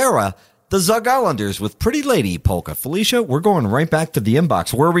 for Sarah, the Zug Islanders with Pretty Lady Polka. Felicia, we're going right back to the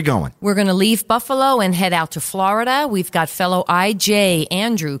inbox. Where are we going? We're going to leave Buffalo and head out to Florida. We've got fellow IJ,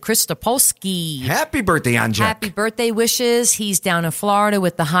 Andrew Christopolsky. Happy birthday, Andrew. Happy birthday wishes. He's down in Florida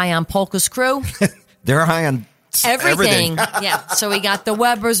with the High on Polkas crew. They're high on Everything. Yeah. So we got the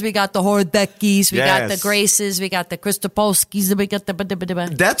Webbers, we got the Hordeckis, we got the Yes. Graces, we got the Christopolskis, we got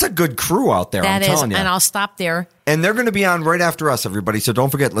the... That's a good crew out there, That I'm is, telling you. and I'll stop there. And they're going to be on right after us, everybody. So don't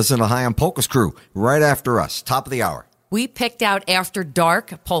forget, listen to High on Polka's crew right after us, top of the hour. We picked out After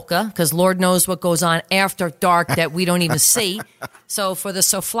Dark polka because Lord knows what goes on after dark that we don't even see. So for the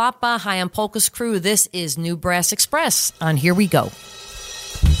Soflapa High on Polka's crew, this is New Brass Express on Here We Go.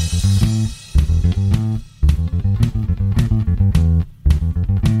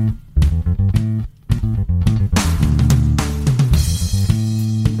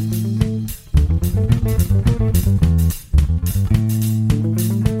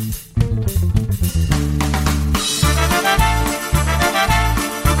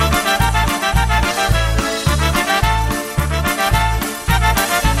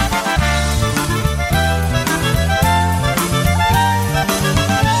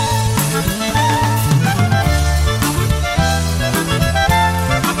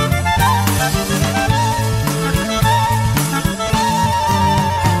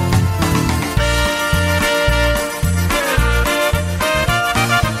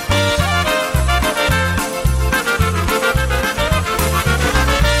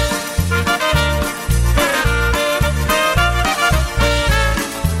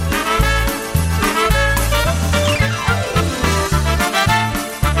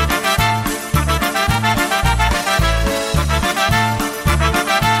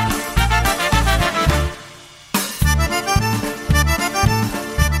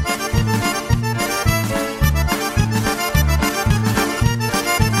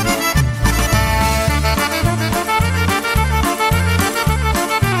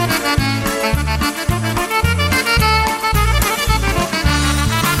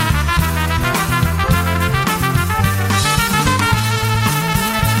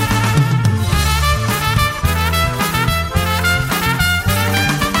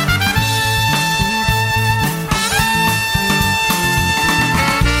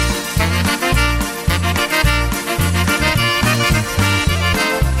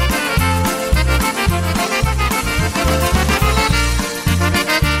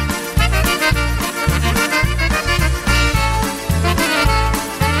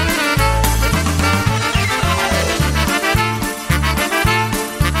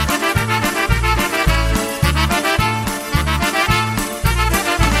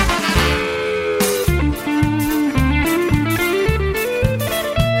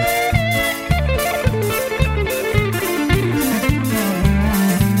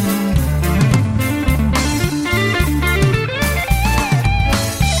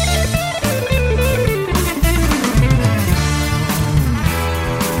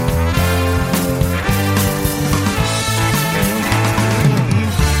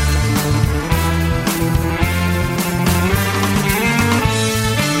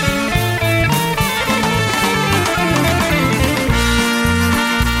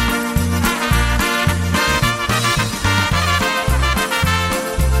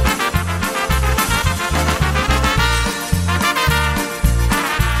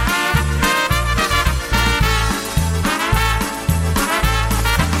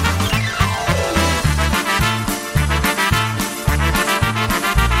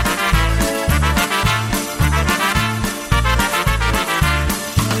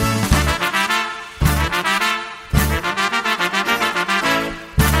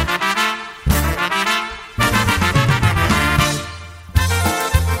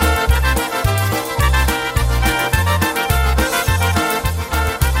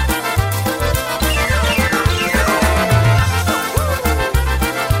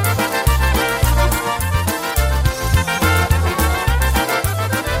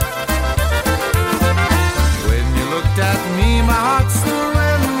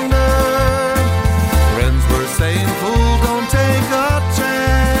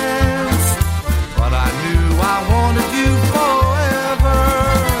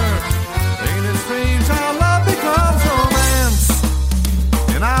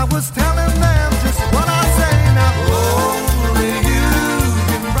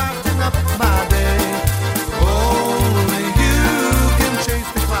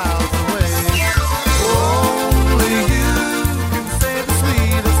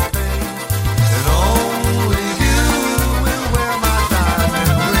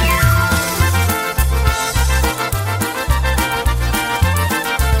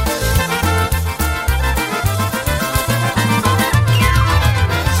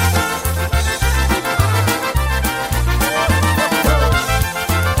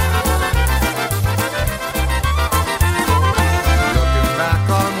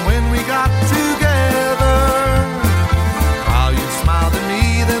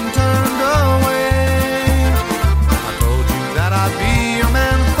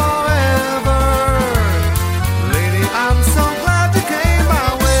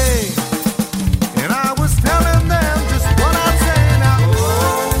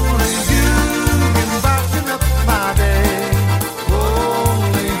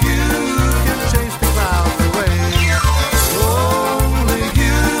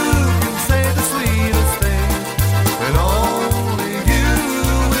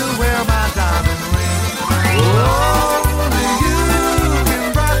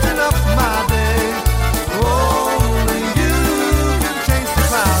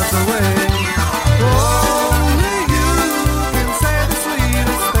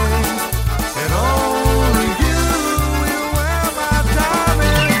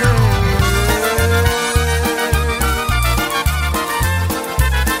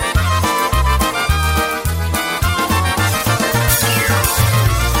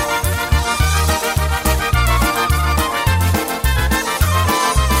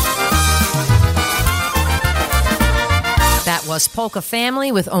 Dallas Polka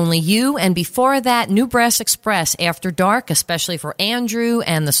Family with Only You, and before that, New Brass Express, After Dark, especially for Andrew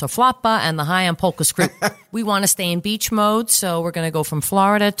and the Soflapa and the High on Polka Script. We want to stay in beach mode, so we're going to go from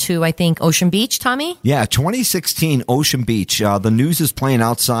Florida to, I think, Ocean Beach, Tommy? Yeah, 2016 Ocean Beach. The News is playing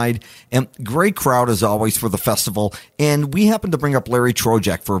outside, and great crowd as always for the festival. And we happened to bring up Larry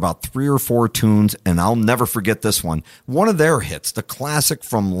Trojak for about 3 or 4 tunes, and I'll never forget this one. One of their hits, the classic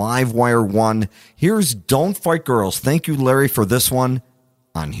from Live Wire 1. Here's Don't Fight Girls. Thank you, Larry, for this one.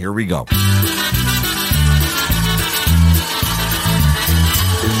 On Here We Go.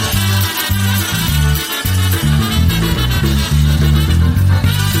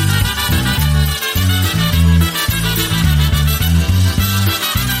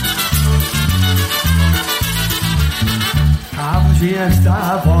 Tam, gdzie jest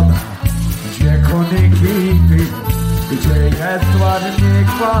ta woda, gdzie koniki piją, gdzie jest ładnie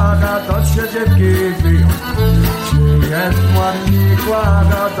kłada, to się dziewki biją. Gdzie jest ładnie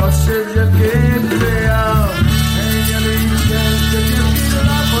kłada, to się dziewki biją. Hej, nie liczę, gdzie dziewki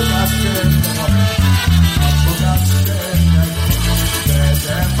na bogatkę, na bogatkę.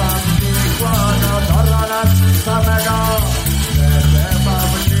 Będę wam nie kłada, do rana samego. Będę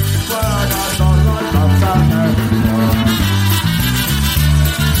wam nie kłada, do rana samego.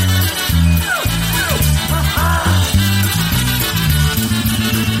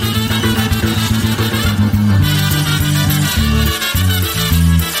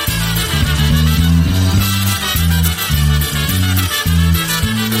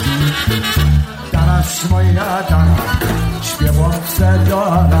 Moja dana, śpiewące do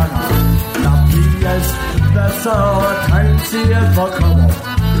rana, napijesz wesoło, tańczyje wokoło.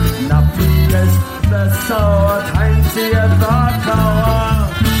 Napijesz wesoło, tańczyje wokoło.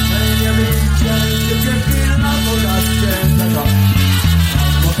 Nie widzicie, gdzie chwila bogatskiego,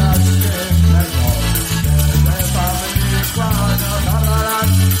 bogatskiego. Będę wam nie kłada, do rana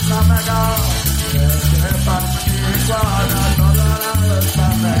samego. Będę wam nie kłada, do rana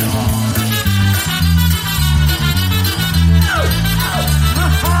samego.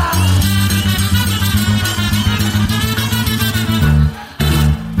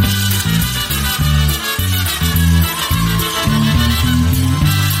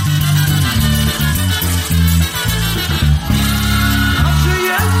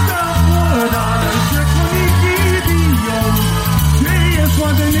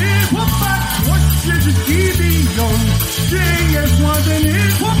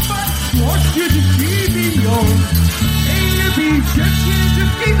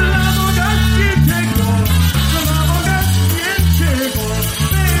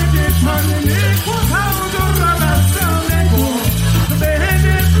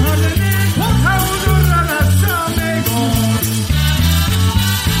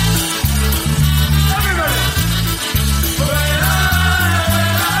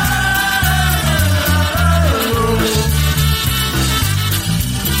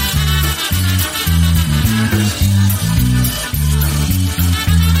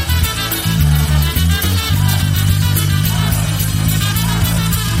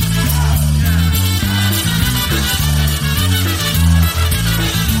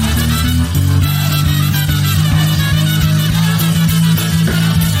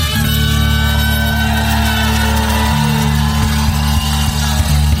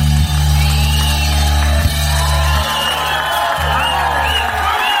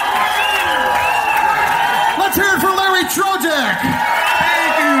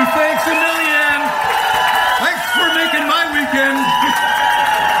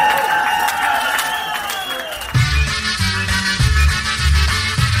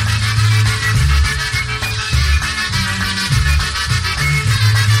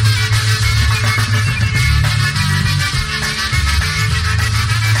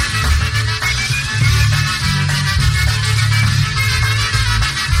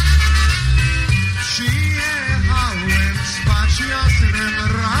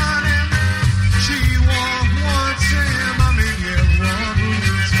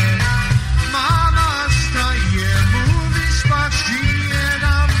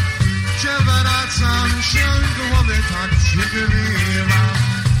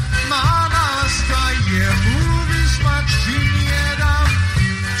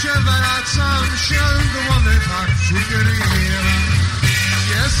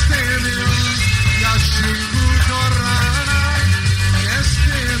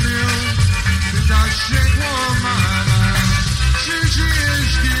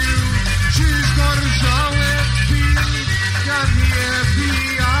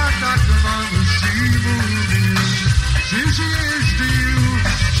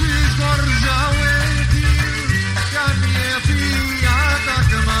 She's got a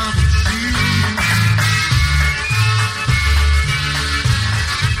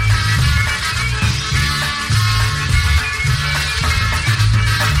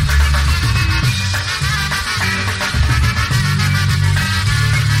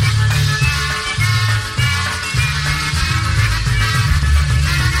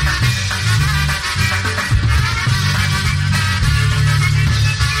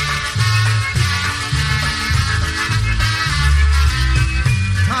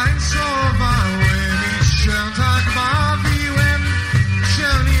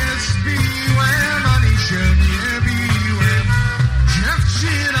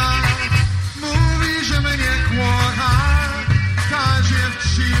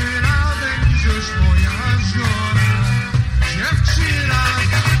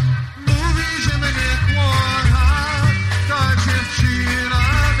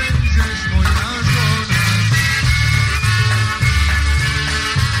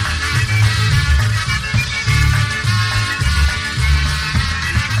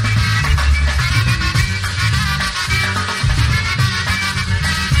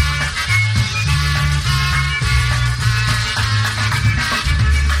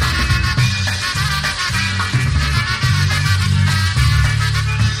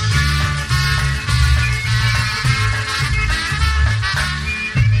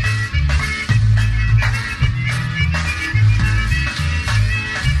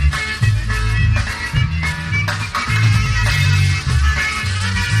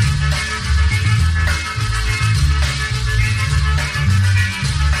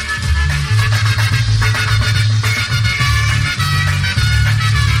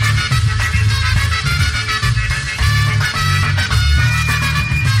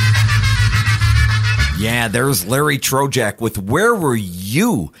Yeah, there's Larry Trojak with Where Were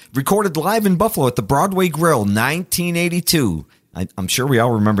You? Recorded live in Buffalo at the Broadway Grill, 1982. I'm sure we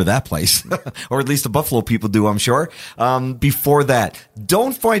all remember that place, or at least the Buffalo people do, I'm sure. Before that,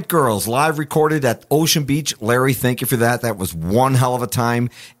 Don't Fight Girls, live recorded at Ocean Beach. Larry, thank you for that. That was one hell of a time.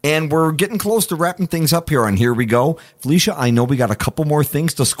 And we're getting close to wrapping things up here on Here We Go. Felicia, I know we got a couple more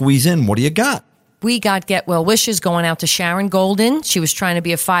things to squeeze in. What do you got? We got get well wishes going out to Sharon Golden. She was trying to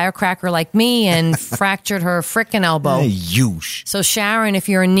be a firecracker like me and fractured her frickin' elbow. Hey, yoush. So Sharon, if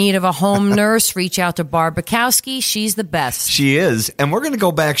you're in need of a home nurse, reach out to Barb Bukowski. She's the best. She is. And we're going to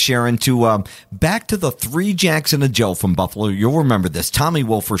go back, Sharon, to back to the Three Jacks and a Joe from Buffalo. You'll remember this. Tommy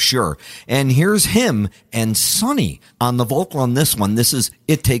will for sure. And here's him and Sonny on the vocal on this one. This is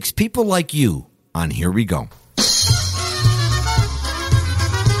It Takes People Like You on Here We Go.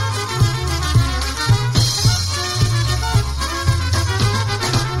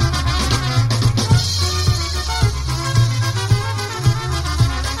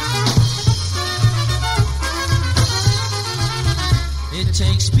 It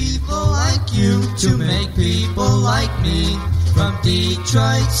takes people like you to make people like me. From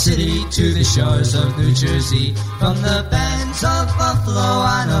Detroit City to the shores of New Jersey, from the bands of Buffalo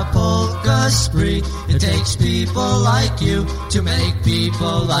on a polka spree. It takes people like you to make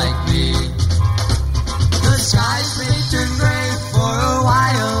people like me. The skies may turn gray for a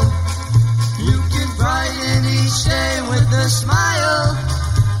while. You can brighten each day with a smile.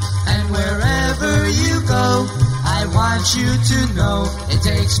 And wherever you go, I want you to know it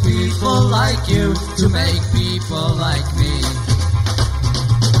takes people like you to make people like me.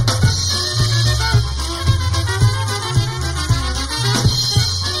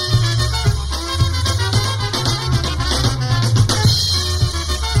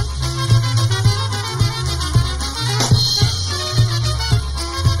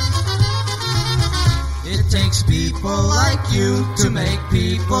 It takes people like you to make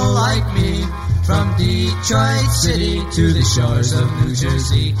people like me. From Detroit City to the shores of New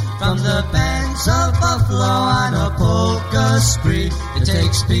Jersey, from the bands of Buffalo on a polka spree. It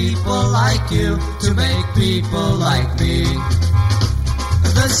takes people like you to make people like me.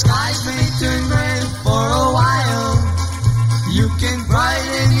 The skies may turn gray for a while. You can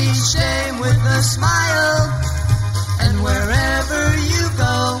brighten each day with a smile. And wherever you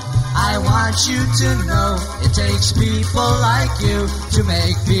go, I want you to know it takes people like you to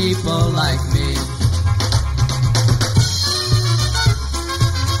make people like me.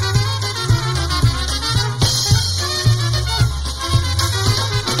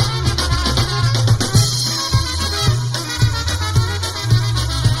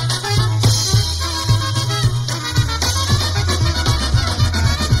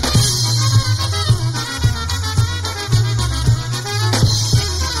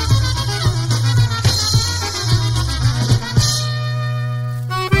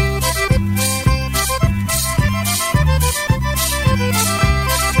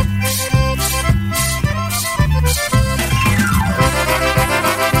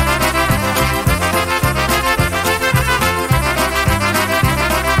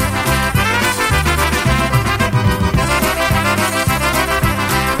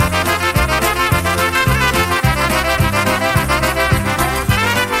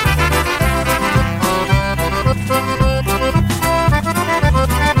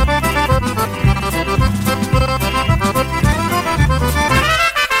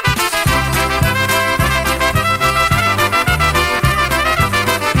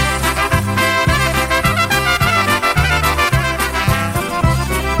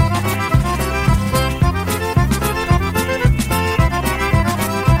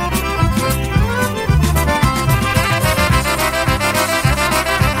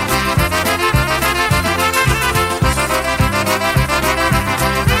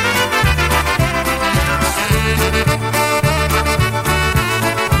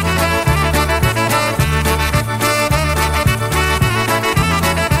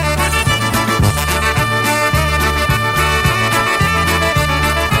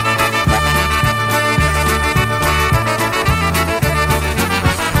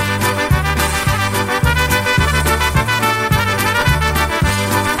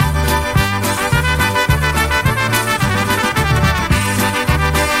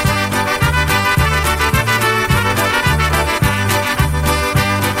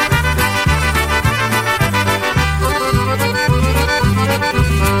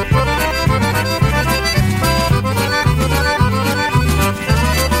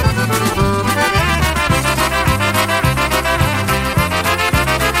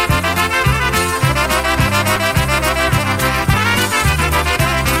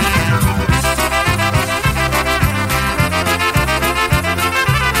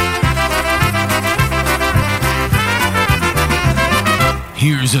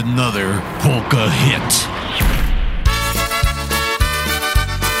 Here's another polka hit.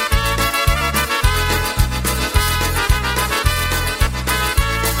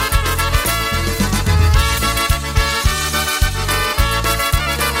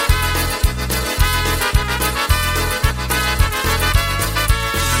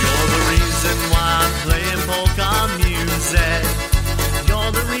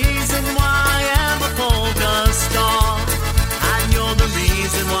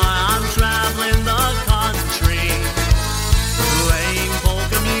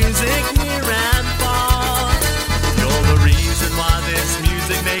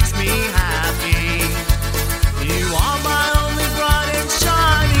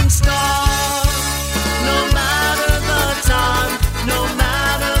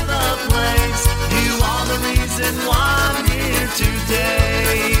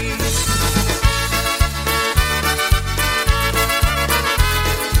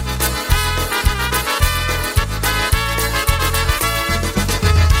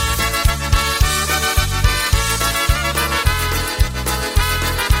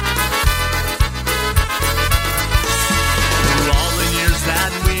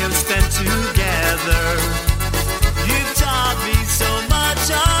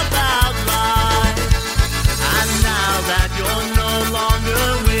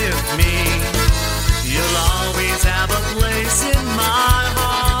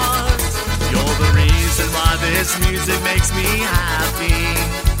 This music makes me happy.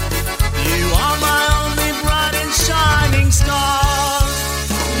 You are my only bright and shining star.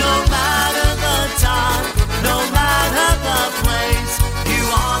 No matter the time, no matter the place, you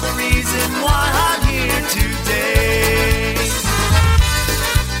are the reason why I'm here today.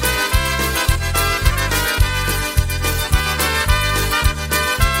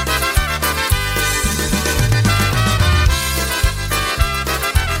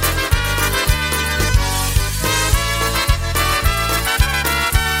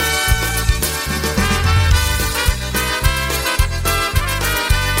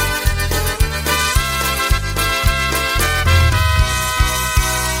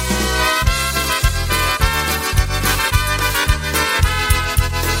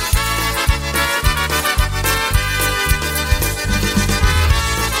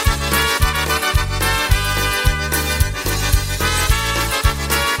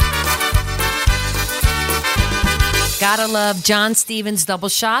 Gotta love John Stevens' Double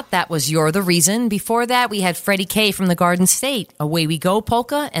Shot. That was You're the Reason. Before that, we had Freddie Kay from the Garden State, Away We Go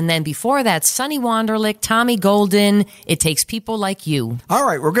Polka. And then before that, Sonny Wanderlich, Tommy Golden, It Takes People Like You. All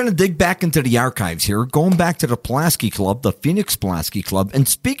right, we're going to dig back into the archives here, going back to the Pulaski Club, the Phoenix Pulaski Club. And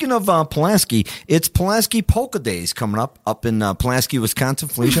speaking of Pulaski, it's Pulaski Polka Days coming up in Pulaski, Wisconsin,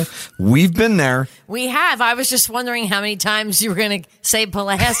 Felicia. We've been there. We have. I was just wondering how many times you were going to say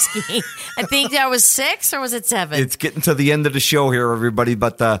Pulaski. I think that was 6, or was it 7? It's getting to the end of the show here, everybody,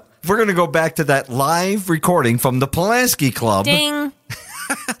 but we're going to go back to that live recording from the Pulaski Club. Ding!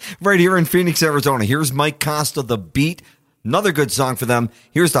 Right here in Phoenix, Arizona. Here's Mike Costa, The Beat. Another good song for them.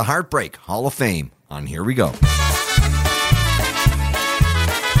 Here's the Heartbreak Hall of Fame on Here We Go.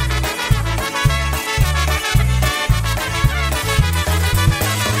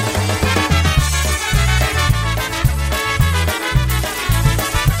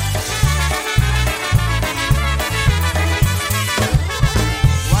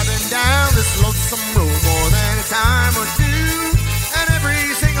 Time or two, and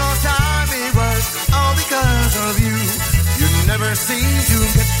every single time it was all because of you. You never seem to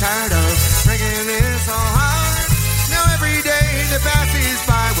get tired of breaking it so hard. Now every day that passes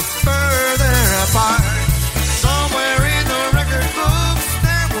by, we're further apart. Somewhere in the record books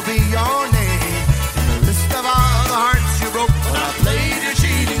there will be your name, the list of all the hearts you broke when I played your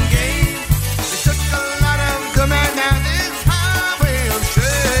cheating game. It took a lot of command down this highway of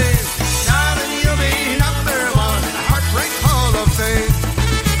shame. Now that you'll be number one, Heartbreak Hall of Fame.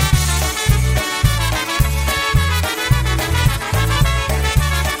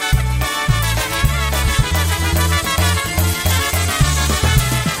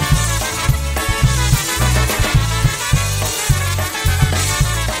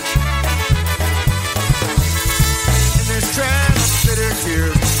 In this trance of bitter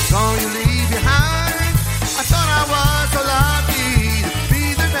tears, all you leave behind, I thought I was so lucky to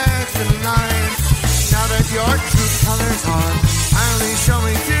be the next in line. Now that your true colors are finally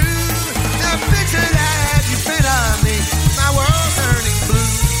showing through, the picture that you paint of me, my world turning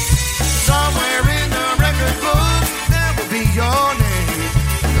blue. Somewhere in the record book there will be your name,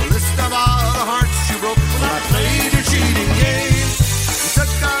 and the list of all the hearts you broke when I played your cheating game. You took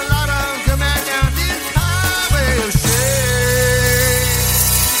a lot of command down this highway of shame.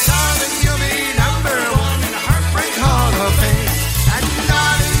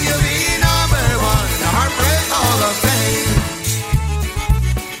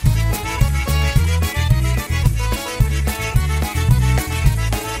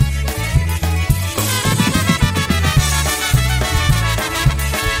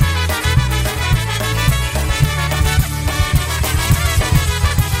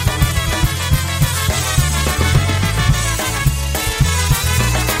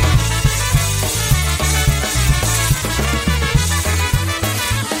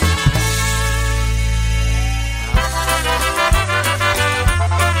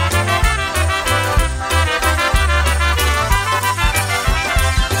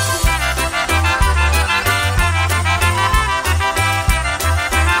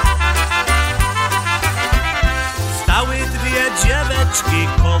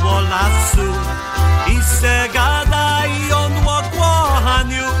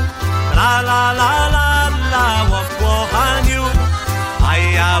 Tra-la-la-la-la, w kochaniu, a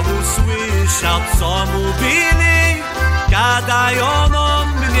ja usłyszał, co mówili, gadają o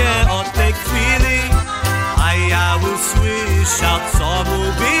mnie od tej chwili. A ja usłyszał, co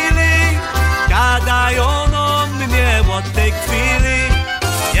mówili, gadają o mnie od tej chwili.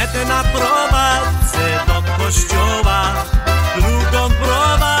 Jedna prowadzę do kościoła, drugą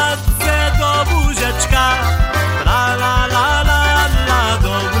prowadzę do buzieczka. Tra-la-la-la-la,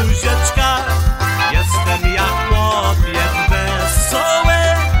 do buzieczka. Jestem jak chłopiec wesoły,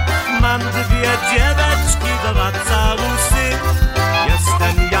 mam dwie dzieweczki, dwa całusy.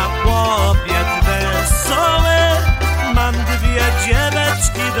 Jestem jak chłopiec wesoły, mam dwie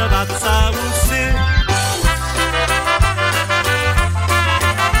dzieweczki, dwa całusy.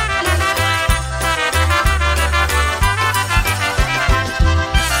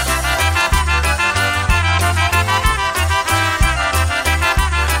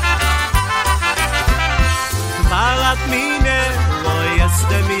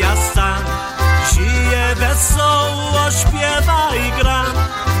 Jestem ja sam, żyję wesoło, śpiewa i gram.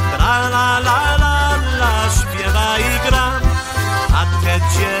 Tra-la-la-la-la, śpiewa i gram. A te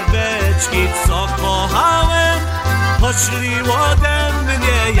dzieweczki, co kochałem, poszli ode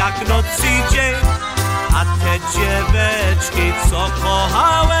mnie jak noc i dzień. A te dzieweczki, co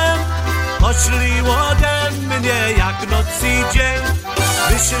kochałem, poszli ode mnie jak noc i dzień.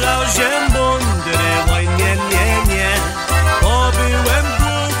 Myślał, że mądry, oj nie, nie, nie, bo byłem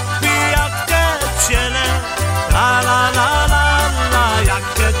głupi jak te ciele. Tra-la-la-la-la,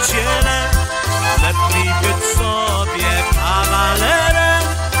 jak te ciele. Lepiej być sobie kawalerem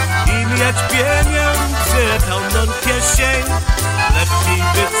i mieć pieniędzy pełną kieszeń. Lepiej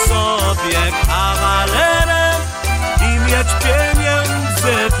być sobie kawalerem i mieć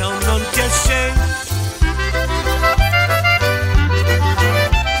pieniędzy pełną kieszeń.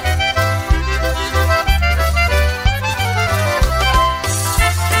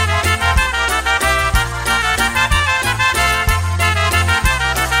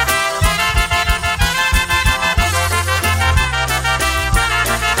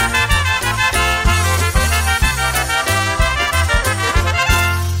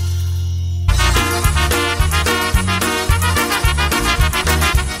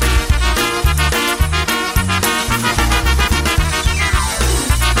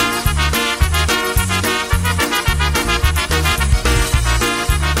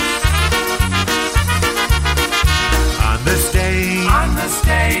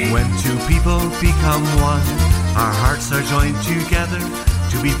 become one. Our hearts are joined together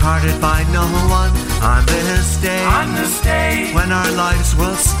to be parted by no one. On this day, when our lives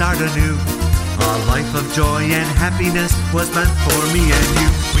will start anew, a life of joy and happiness was meant for me and you.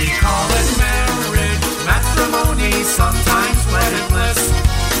 We call it marriage, matrimony, sometimes wedded bliss.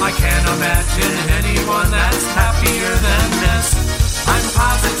 I can't imagine anyone that's happier than this. I'm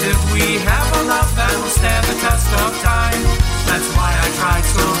positive we have a love that will stand the test of time. That's why I tried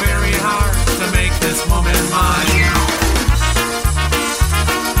so very hard to make this woman mine.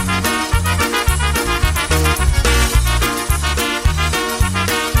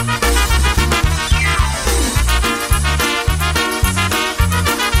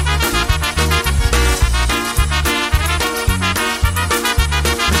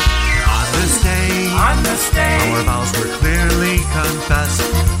 Our vows were clearly confessed.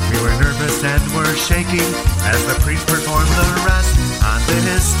 We were nervous and were shaking as the priest performed the rest.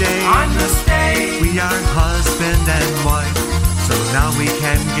 On this day, we are husband and wife. So now we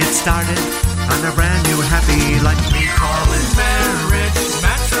can get started on a brand new happy life. We call it marriage,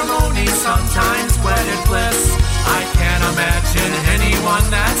 matrimony, sometimes wedded bliss. I can't imagine anyone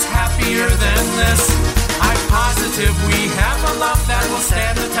that's happier than this. I'm positive we have a love that will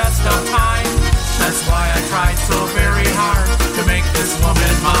stand the test of time. That's why I tried so very hard to make this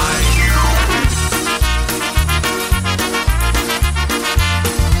woman mine.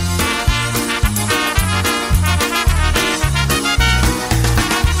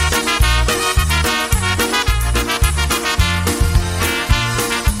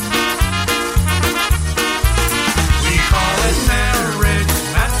 We call it marriage,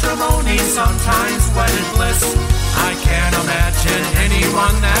 matrimony, sometimes wedded bliss. I can't imagine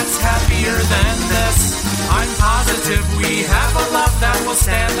anyone that's happier than this. I'm positive we have a love that will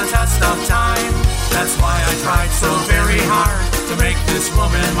stand the test of time. That's why I tried so very hard to make this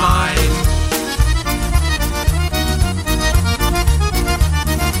woman mine.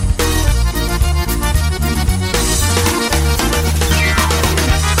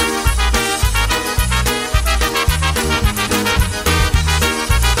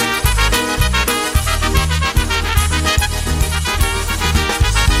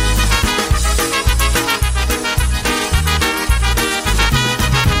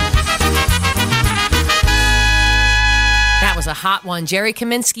 hot one. Jerry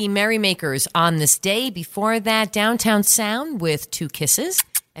Kaminsky, Merrymakers on this day. Before that, Downtown Sound with Two Kisses.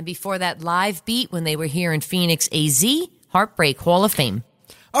 And before that, Live Beat when they were here in Phoenix, AZ, Heartbreak, Hall of Fame.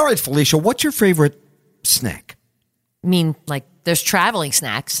 All right, Felicia, what's your favorite snack? I mean, like, there's traveling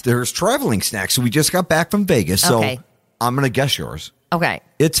snacks. There's traveling snacks. So we just got back from Vegas, so Okay. I'm going to guess yours. Okay.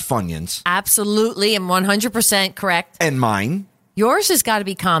 It's Funyuns. Absolutely, and 100% correct. And mine. Yours has got to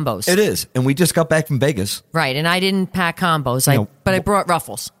be combos. It is. And we just got back from Vegas. Right, and I didn't pack combos, but I brought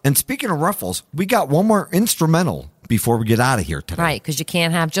Ruffles. And speaking of Ruffles, we got one more instrumental before we get out of here today. Right, because you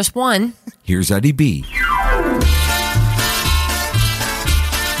can't have just one. Here's Eddie B.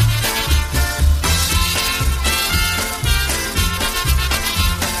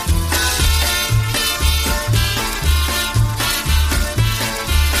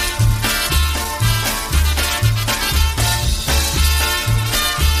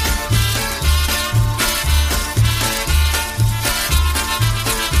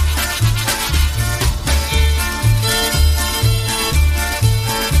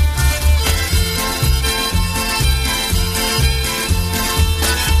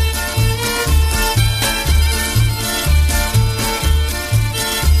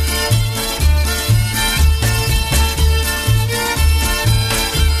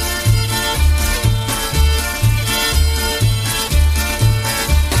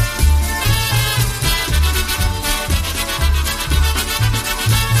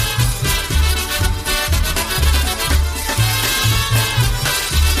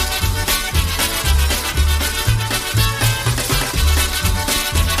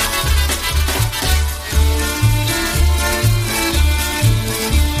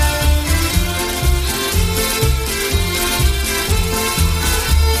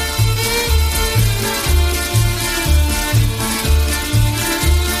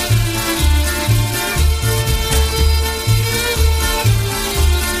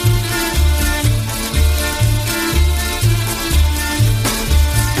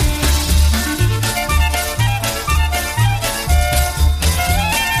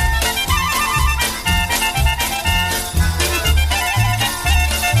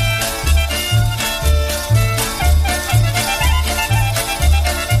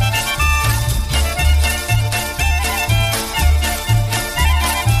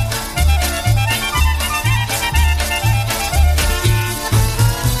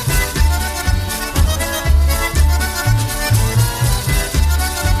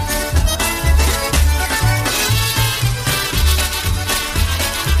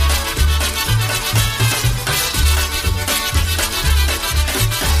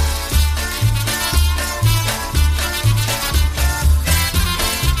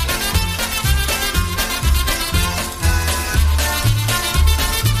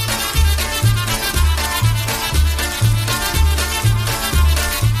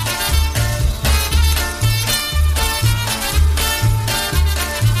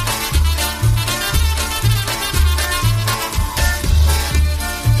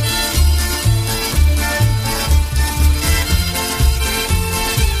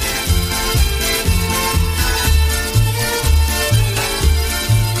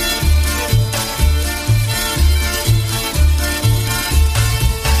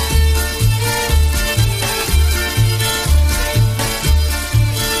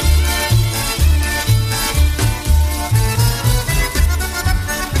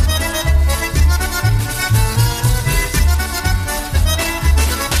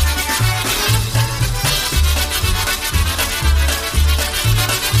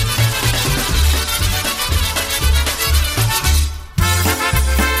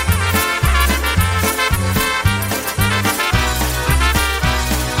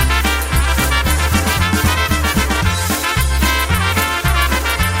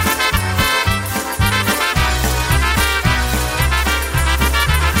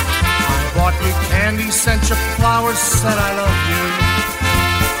 sent you flowers, said I love you.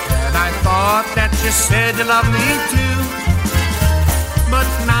 And I thought that you said you love me too. But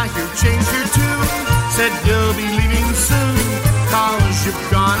now you've changed your tune, said you'll be leaving soon, 'cause you've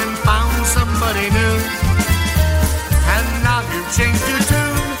gone and found somebody new. And now you've changed your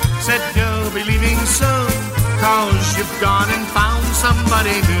tune, said you'll be leaving soon, 'cause you've gone and found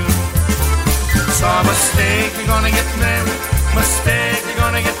somebody new. So a mistake, you're gonna get married. Mistake, you're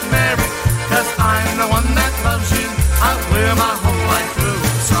gonna get married. 'Cause I'm the one that loves you. I'll wear my whole life through.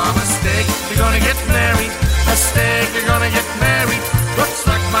 So a mistake, you're gonna get married. Mistake, you're gonna get married. Looks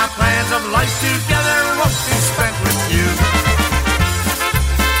like my plans of life together won't be spent with you.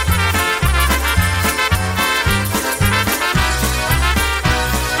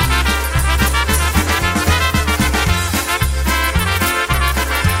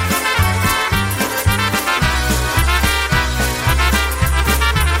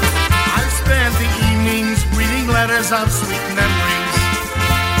 letters of sweet memories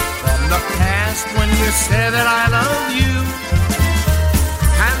from the past when you said that I love you.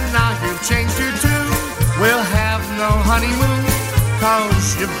 And now you've changed your tune. We'll have no honeymoon,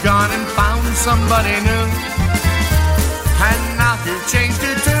 'cause you've gone and found somebody new. And now you've changed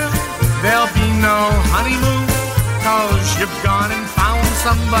your tune. There'll be no honeymoon, 'cause you've gone and found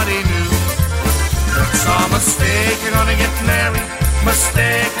somebody new. It's a mistake, you're gonna get married.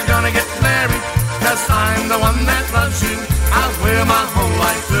 Mistake, you're gonna get married. 'Cause I'm the one that loves you. I'll wear my whole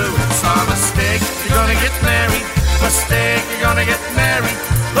life through. It's a mistake, you're gonna get married. Mistake, you're gonna get married.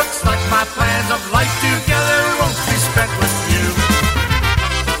 Looks like my plans of life together won't be spent with you.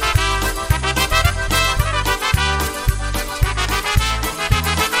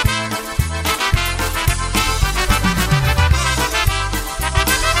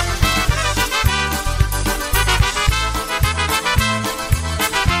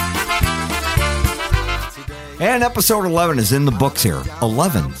 And episode 11 is in the books here.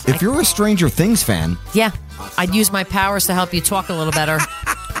 11. If you're a Stranger Things fan, Yeah, I'd use my powers to help you talk a little better.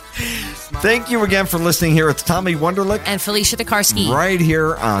 thank you again for listening here. It's Tommy Wunderlich. And Felicia Tokarski. Right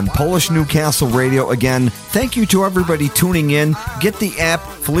here on Polish Newcastle Radio. Again, thank you to everybody tuning in. Get the app.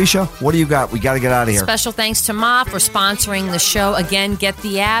 Felicia, what do you got? We got to get out of here. Special thanks to Ma for sponsoring the show. Again, get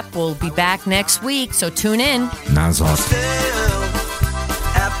the app. We'll be back next week, so tune in. Not as awesome.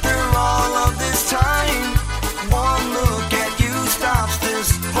 After all of this time, one look at you stops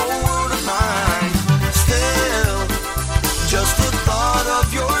this whole world of mine. Still, just the thought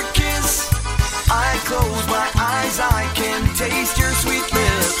of your kiss, I close my eyes, I can taste your sweet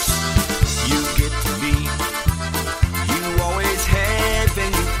lips. You get to be, you always have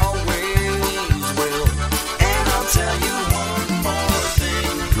and you always will. And I'll tell you one more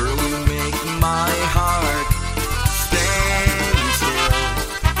thing, girl, you make my heart stand still.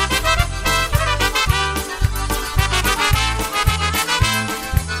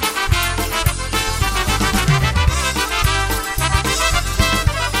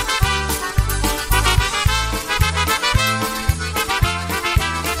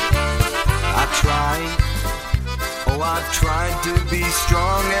 I've tried to be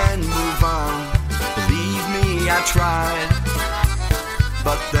strong and move on. Believe me, I tried.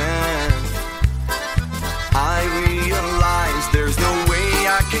 But then I realized there's no way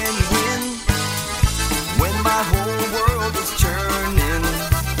I can win when my whole world is turning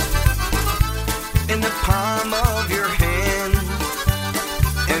in the palm of your hand,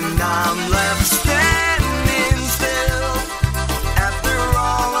 and I'm left standing still. After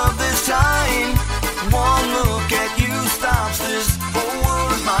all of this time, one look at you stops this whole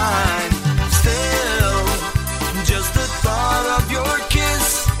world of mine. Still, just the thought of your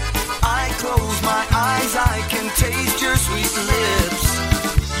kiss, I close my eyes, I can taste your sweet lips.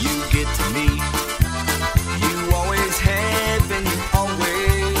 You get to me, you always have and you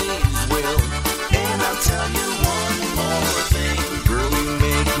always will. And I'll tell you one more thing, girl, you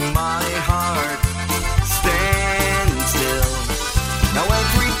make my heart stand still. Now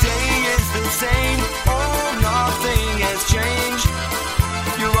every day is the same, oh, nothing has changed.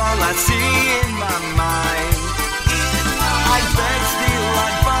 You're all I see in my